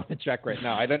what I was going to check right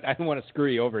now. I don't want to screw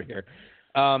you over here.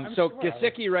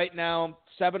 Gesicki right now,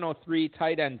 703,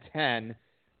 tight end 10.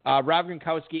 Rob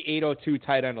Gronkowski, 802,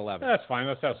 tight end 11. That's fine.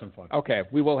 Let's have some fun. Okay,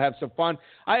 we will have some fun.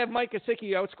 I have Mike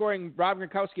Gesicki outscoring Rob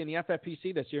Gronkowski in the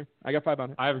FFPC this year. I got 5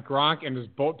 on it. I have Gronk and his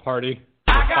boat party.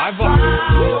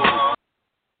 $5.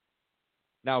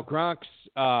 Now, Gronk's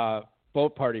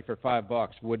boat party for $5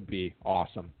 would be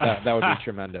awesome. That would be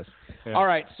tremendous. Yeah. All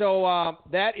right, so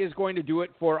that is going to do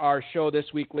it for our show this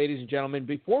week, ladies and gentlemen.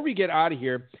 Before we get out of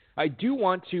here, I do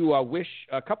want to wish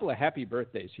a couple of happy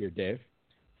birthdays here, Dave.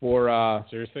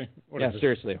 Seriously?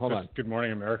 Seriously. Hold on. Good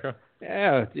Morning America?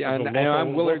 Yeah,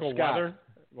 I'm Willard Scott.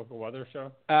 Local weather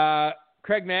show?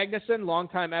 Craig Magnuson,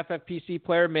 longtime FFPC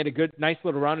player, made a nice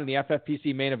little run in the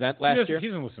FFPC main event last year. He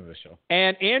doesn't listen to this show.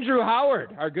 And Andrew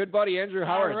Howard, our good buddy Andrew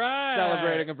Howard, right.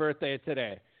 celebrating a birthday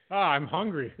today. I'm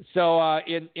hungry. So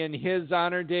in his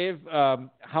honor, Dave,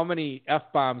 how many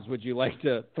F-bombs would you like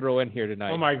to throw in here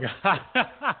tonight? Oh, my God.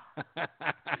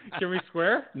 Can we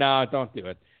swear? No, don't do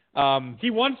it. He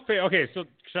once paid. Okay, so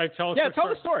should I tell? Yeah, tell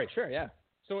the story. Sure, yeah.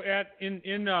 So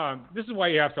this is why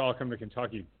you have to all come to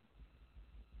Kentucky.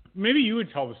 Maybe you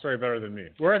would tell the story better than me.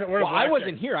 I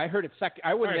wasn't here. I heard it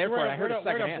I wasn't there for it. I heard it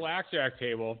secondhand. We're at a blackjack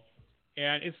table,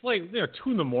 and it's like 2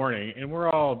 a.m, and we're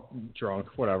all drunk,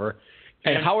 whatever.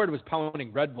 And Howard was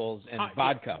pounding Red Bulls and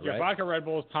vodka, right? Yeah, vodka, Red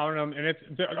Bulls, pounding them,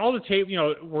 and all the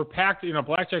table. We're packed in a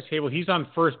blackjack table. He's on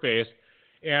first base,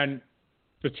 and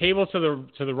the table to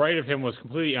the right of him was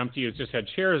completely empty. It just had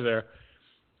chairs there.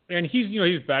 And he's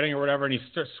betting or whatever, and he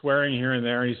starts swearing here and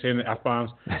there, and he's saying the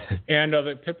F-bombs. And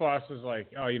the pit boss is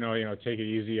like, oh, take it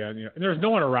easy. And there's no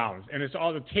one around. And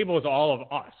the table is all of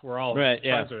us. We're all right,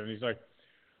 yeah. And he's like,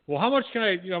 well, how much can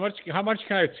I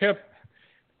tip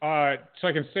so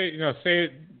I can say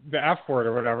the F word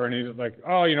or whatever? And he's like,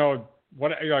 oh,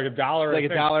 what, like $1.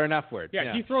 Like $1 an F word.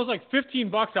 Yeah, he throws like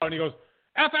 $15 out, and he goes,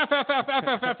 F, F, F, F, F,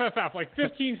 F, F, F, F, like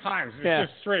 15 times. It's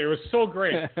just straight. It was so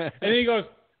great. And then he goes,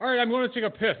 all right, I'm going to take a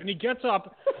piss. And he gets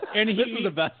up, and this is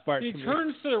the best part. He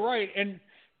turns to the right, and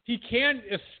he can't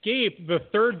escape the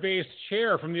third base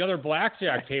chair from the other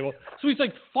blackjack table. So he's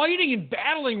like fighting and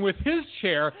battling with his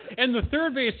chair and the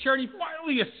third base chair, and he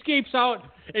finally escapes out,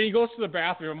 and he goes to the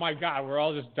bathroom. Oh, my God, we're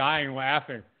all just dying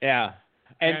laughing. Yeah.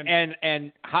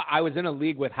 And I was in a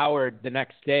league with Howard the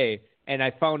next day, and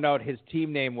I found out his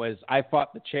team name was I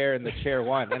Fought the Chair and the Chair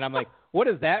Won. And I'm like, what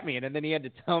does that mean? And then he had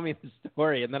to tell me the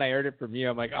story, and then I heard it from you.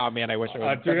 I'm like, oh, man, I wish I would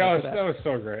have dude, that was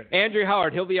so great. Andrew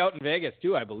Howard, he'll be out in Vegas,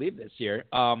 too, I believe, this year.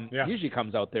 Usually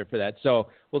comes out there for that. So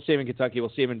we'll see him in Kentucky.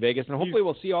 We'll see him in Vegas, and hopefully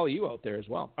we'll see all of you out there as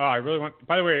well. Oh, I really want –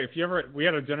 by the way, we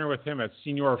had a dinner with him at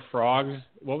Senior Frogs.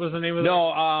 What was the name of it?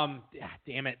 No,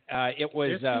 damn it. It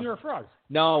was Senior Frogs.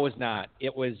 No, it was not.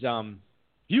 It was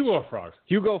Hugo Frogs.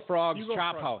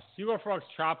 Chop House. Hugo Frogs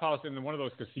Chop House in one of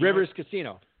those casinos. Rivers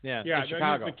Casino. Yeah, in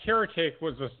Chicago. The carrot cake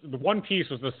was the one piece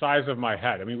was the size of my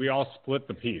head. I mean, we all split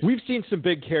the piece. We've seen some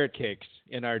big carrot cakes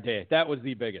in our day. That was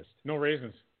the biggest. No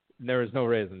raisins. There was no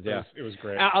raisins, yeah. It was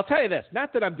great. I'll tell you this.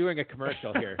 Not that I'm doing a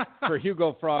commercial here for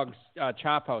Hugo Frogs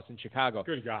Chop House in Chicago.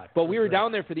 Good God. But we were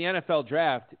down there for the NFL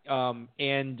draft.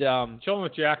 And chilling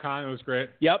with Jack Hahn. It was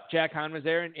great. Yep, Jack Hahn was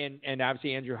there, and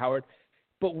obviously Andrew Howard.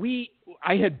 But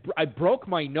I broke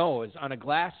my nose on a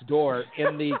glass door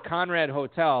in the Conrad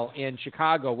Hotel in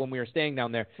Chicago when we were staying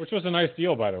down there. Which was a nice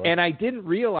deal, by the way. And I didn't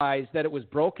realize that it was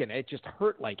broken. It just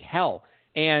hurt like hell.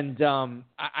 And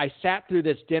I sat through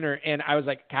this dinner, and I was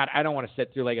like, God, I don't want to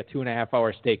sit through like a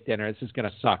 2.5-hour steak dinner. This is going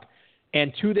to suck.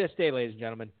 And to this day, ladies and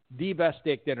gentlemen, the best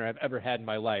steak dinner I've ever had in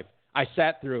my life, I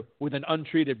sat through with an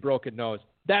untreated broken nose.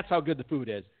 That's how good the food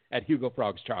is at Hugo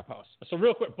Frogs Chop House. So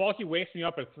real quick, Balky wakes me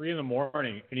up at 3 a.m,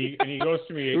 and he goes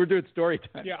to me. We're doing story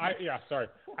time. Sorry.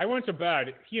 I went to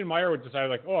bed. He and Meyer would decide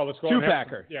like, oh, let's go.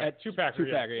 Two-packer. Two-packer.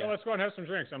 Yeah. So let's go and have some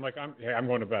drinks. I'm like, I'm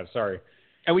going to bed. Sorry.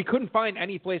 And we couldn't find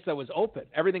any place that was open.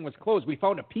 Everything was closed. We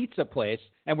found a pizza place,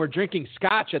 and we're drinking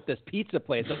scotch at this pizza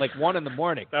place at like 1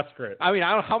 a.m. That's great. I mean,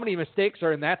 I don't know how many mistakes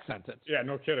are in that sentence. Yeah,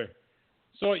 no kidding.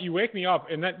 So you wake me up,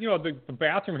 and that the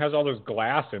bathroom has all this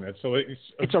glass in it. So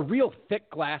it's a real thick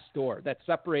glass door that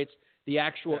separates the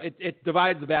actual. It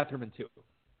divides the bathroom in two.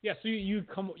 Yeah. So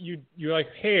you're like,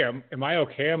 hey, am I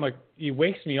okay? I'm like, he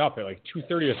wakes me up at like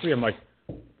 2:30 or 3. I'm like,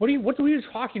 what are you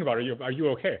talking about? Are you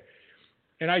okay?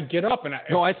 And I get up and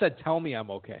I said, tell me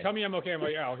I'm okay. Tell me I'm okay. I'm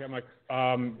like, yeah, okay. I'm like,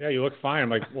 yeah, you look fine. I'm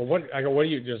like, well, what? I go, what are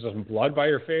you? There's some blood by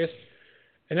your face.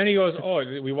 And then he goes, oh,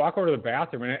 we walk over to the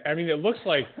bathroom, and I mean, it looks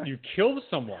like you killed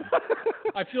someone.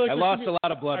 I feel like I lost a lot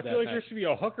of blood. I feel like there should be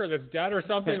a hooker that's dead or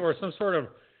something, or some sort of.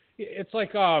 It's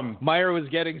like Meyer was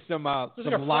getting some lime.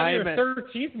 Friday the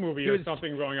 13th movie or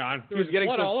something going on. There was getting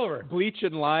blood all over. Bleach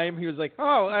and lime. He was like,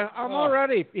 oh, I'm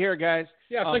already here, guys.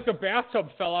 Yeah, it's like the bathtub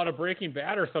fell out of Breaking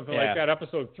Bad or something like that,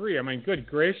 episode 3. I mean, good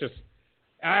gracious.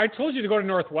 I told you to go to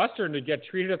Northwestern to get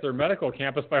treated at their medical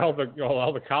campus by all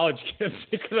the college kids.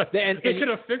 It could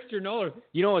have fixed your nose.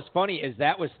 You know what's funny is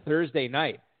that was Thursday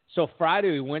night. So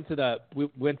Friday we went to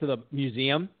the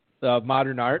museum, the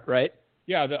modern art, right?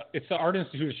 Yeah, it's the Art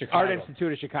Institute of Chicago. Art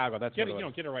Institute of Chicago. That's what it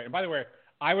was. Get it right. And by the way,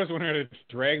 I was going to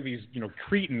drag these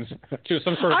cretins to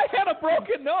some sort of. I had a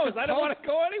broken nose. I don't want to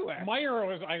go anywhere. Meyer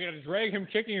was. I had to drag him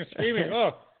kicking and screaming.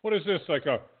 Oh, what is this? Like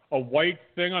a white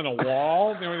thing on the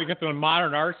wall? They get the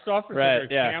modern art stuff. It's right.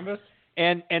 like a canvas.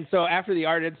 And so after the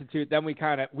Art Institute, then we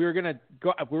were gonna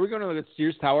go to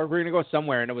Sears Tower. We were gonna go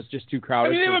somewhere, and it was just too crowded.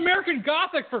 I mean, they have American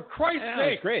Gothic, for Christ's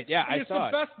sake. It's great. Yeah, I saw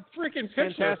it. It's the best freaking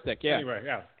picture. Fantastic. Yeah. Anyway,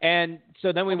 yeah. And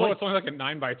so then we went. It's only like a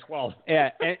 9x12. Yeah,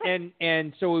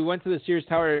 and so we went to the Sears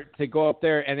Tower to go up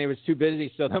there, and it was too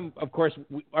busy. So then, of course,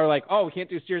 we are like, oh, we can't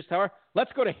do Sears Tower.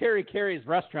 Let's go to Harry Carey's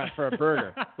restaurant for a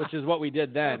burger, which is what we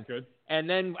did then. That's good. And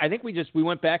then I think we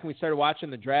went back and we started watching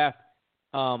the draft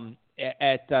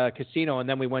at Casino, and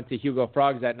then we went to Hugo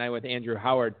Frogs that night with Andrew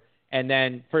Howard. And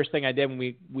then first thing I did when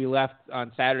we left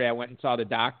on Saturday, I went and saw the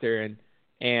doctor,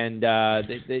 and I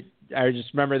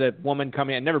just remember the woman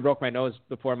coming in. I never broke my nose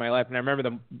before in my life, and I remember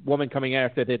the woman coming in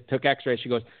after they took x-rays. She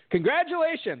goes,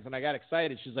 "Congratulations!" And I got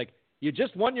excited. She's like, "You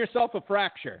just won yourself a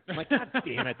fracture." I'm like, "God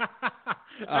damn it!"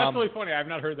 That's really funny. I've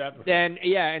not heard that before. Then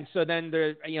and so then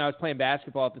I was playing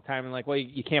basketball at the time, and like, well,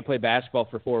 you can't play basketball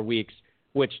for 4 weeks,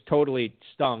 which totally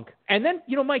stunk. And then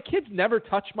my kids never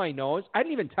touch my nose. I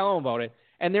didn't even tell them about it,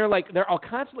 and they're all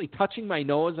constantly touching my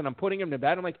nose, and I'm putting them to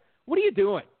bed. I'm like, what are you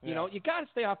doing? Yeah. You got to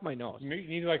stay off my nose. You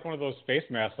need like one of those face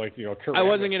masks, like Kurt I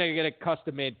wasn't going to get a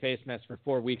custom-made face mask for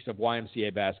 4 weeks of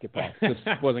YMCA basketball. This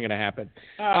wasn't going to happen.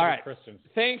 All right. Christians.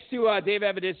 Thanks to Dave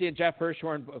Avedissian and Jeff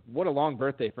Hirshorn. What a long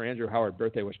birthday for Andrew Howard.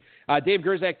 Birthday wish. Dave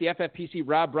Gerzak, the FFPC,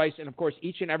 Rob Bryce, and, of course,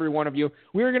 each and every one of you.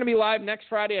 We are going to be live next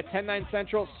Friday at 10/9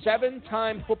 Central.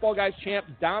 7-time Football Guys champ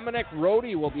Dominic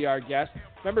Rohde will be our guest.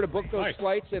 Remember to book those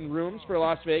flights and rooms for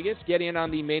Las Vegas. Get in on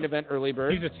the main event early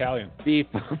bird. He's Italian. The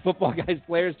Football Guys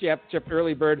Players Championship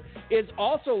early bird is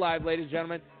also live, ladies and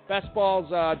gentlemen. Best Balls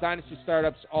Dynasty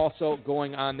Startups also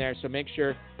going on there, so make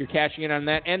sure you're cashing in on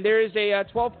that. And there is a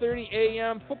 12:30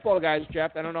 a.m. Football Guys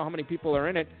draft. I don't know how many people are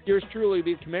in it. Yours truly will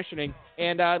be commissioning,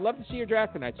 and I'd love to see your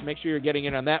draft tonight, so make sure you're getting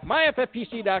in on that.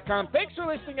 MyFFPC.com. Thanks for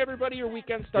listening, everybody. Your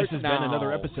weekend starts now. This has been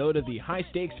another episode of the High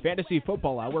Stakes Fantasy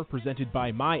Football Hour presented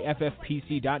by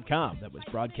MyFFPC.com that was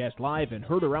broadcast live and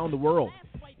heard around the world.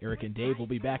 Eric and Dave will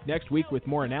be back next week with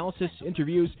more analysis,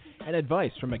 interviews, and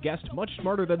advice from a guest much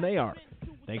smarter than they are.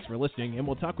 Thanks for listening, and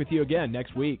we'll talk with you again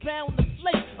next week. Round the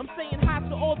slate, I'm saying hi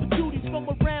to all the beauties from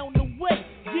around the way.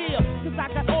 Yeah, cause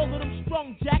I got all of them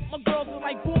strung, Jack. My girls are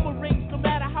like boomerangs. No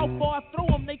matter how far I throw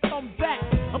them, they come back.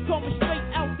 I'm coming straight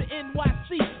out to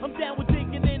NYC. I'm down with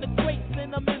digging in the crates,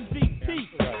 and I'm MVP.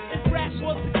 If rap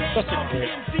was the game, I'll be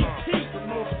MVP.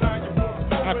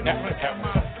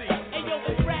 Hey, yo,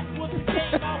 if rap was the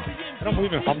game, I'll be MVP. I don't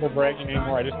believe in humble bragging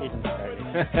anymore. I just believe in bragging.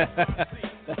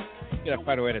 You gotta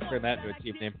find a way to turn that into a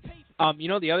team name.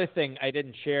 The other thing I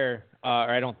didn't share, or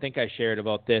I don't think I shared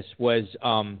about this, was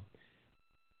I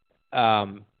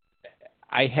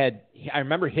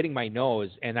remember hitting my nose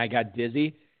and I got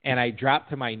dizzy and I dropped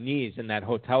to my knees in that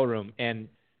hotel room, and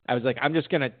I was like, I'm just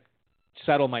gonna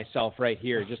settle myself right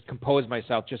here, just compose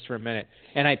myself just for a minute.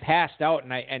 And I passed out,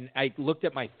 and I looked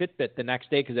at my Fitbit the next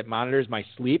day because it monitors my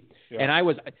sleep, and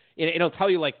it'll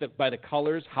tell you by the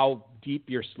colors how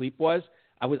deep your sleep was.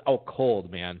 I was cold,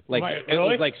 man. Like Really? It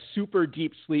was like super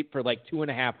deep sleep for like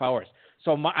 2.5 hours.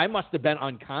 So I must have been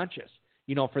unconscious,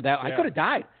 for that. I could have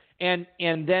died. And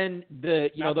then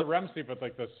the REM sleep, but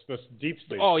like this deep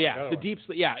sleep. Oh yeah, the deep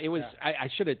sleep. Yeah, it was. Yeah. I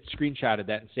should have screenshotted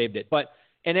that and saved it. But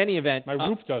in any event, my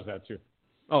roof does that too.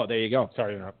 Oh, there you go.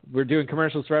 Sorry to interrupt. We're doing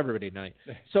commercials for everybody tonight.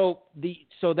 So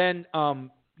then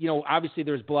obviously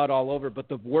there's blood all over, but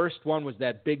the worst one was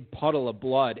that big puddle of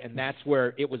blood, and that's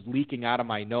where it was leaking out of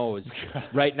my nose,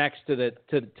 right next to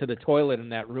the toilet in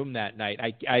that room that night.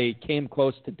 I came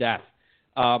close to death,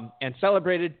 and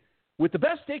celebrated with the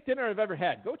best steak dinner I've ever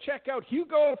had. Go check out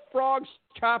Hugo Frogs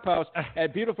Chop House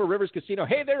at Beautiful Rivers Casino.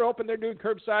 Hey, they're open. They're doing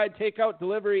curbside, takeout,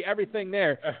 delivery, everything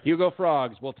there. Hugo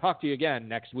Frogs. We'll talk to you again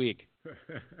next week.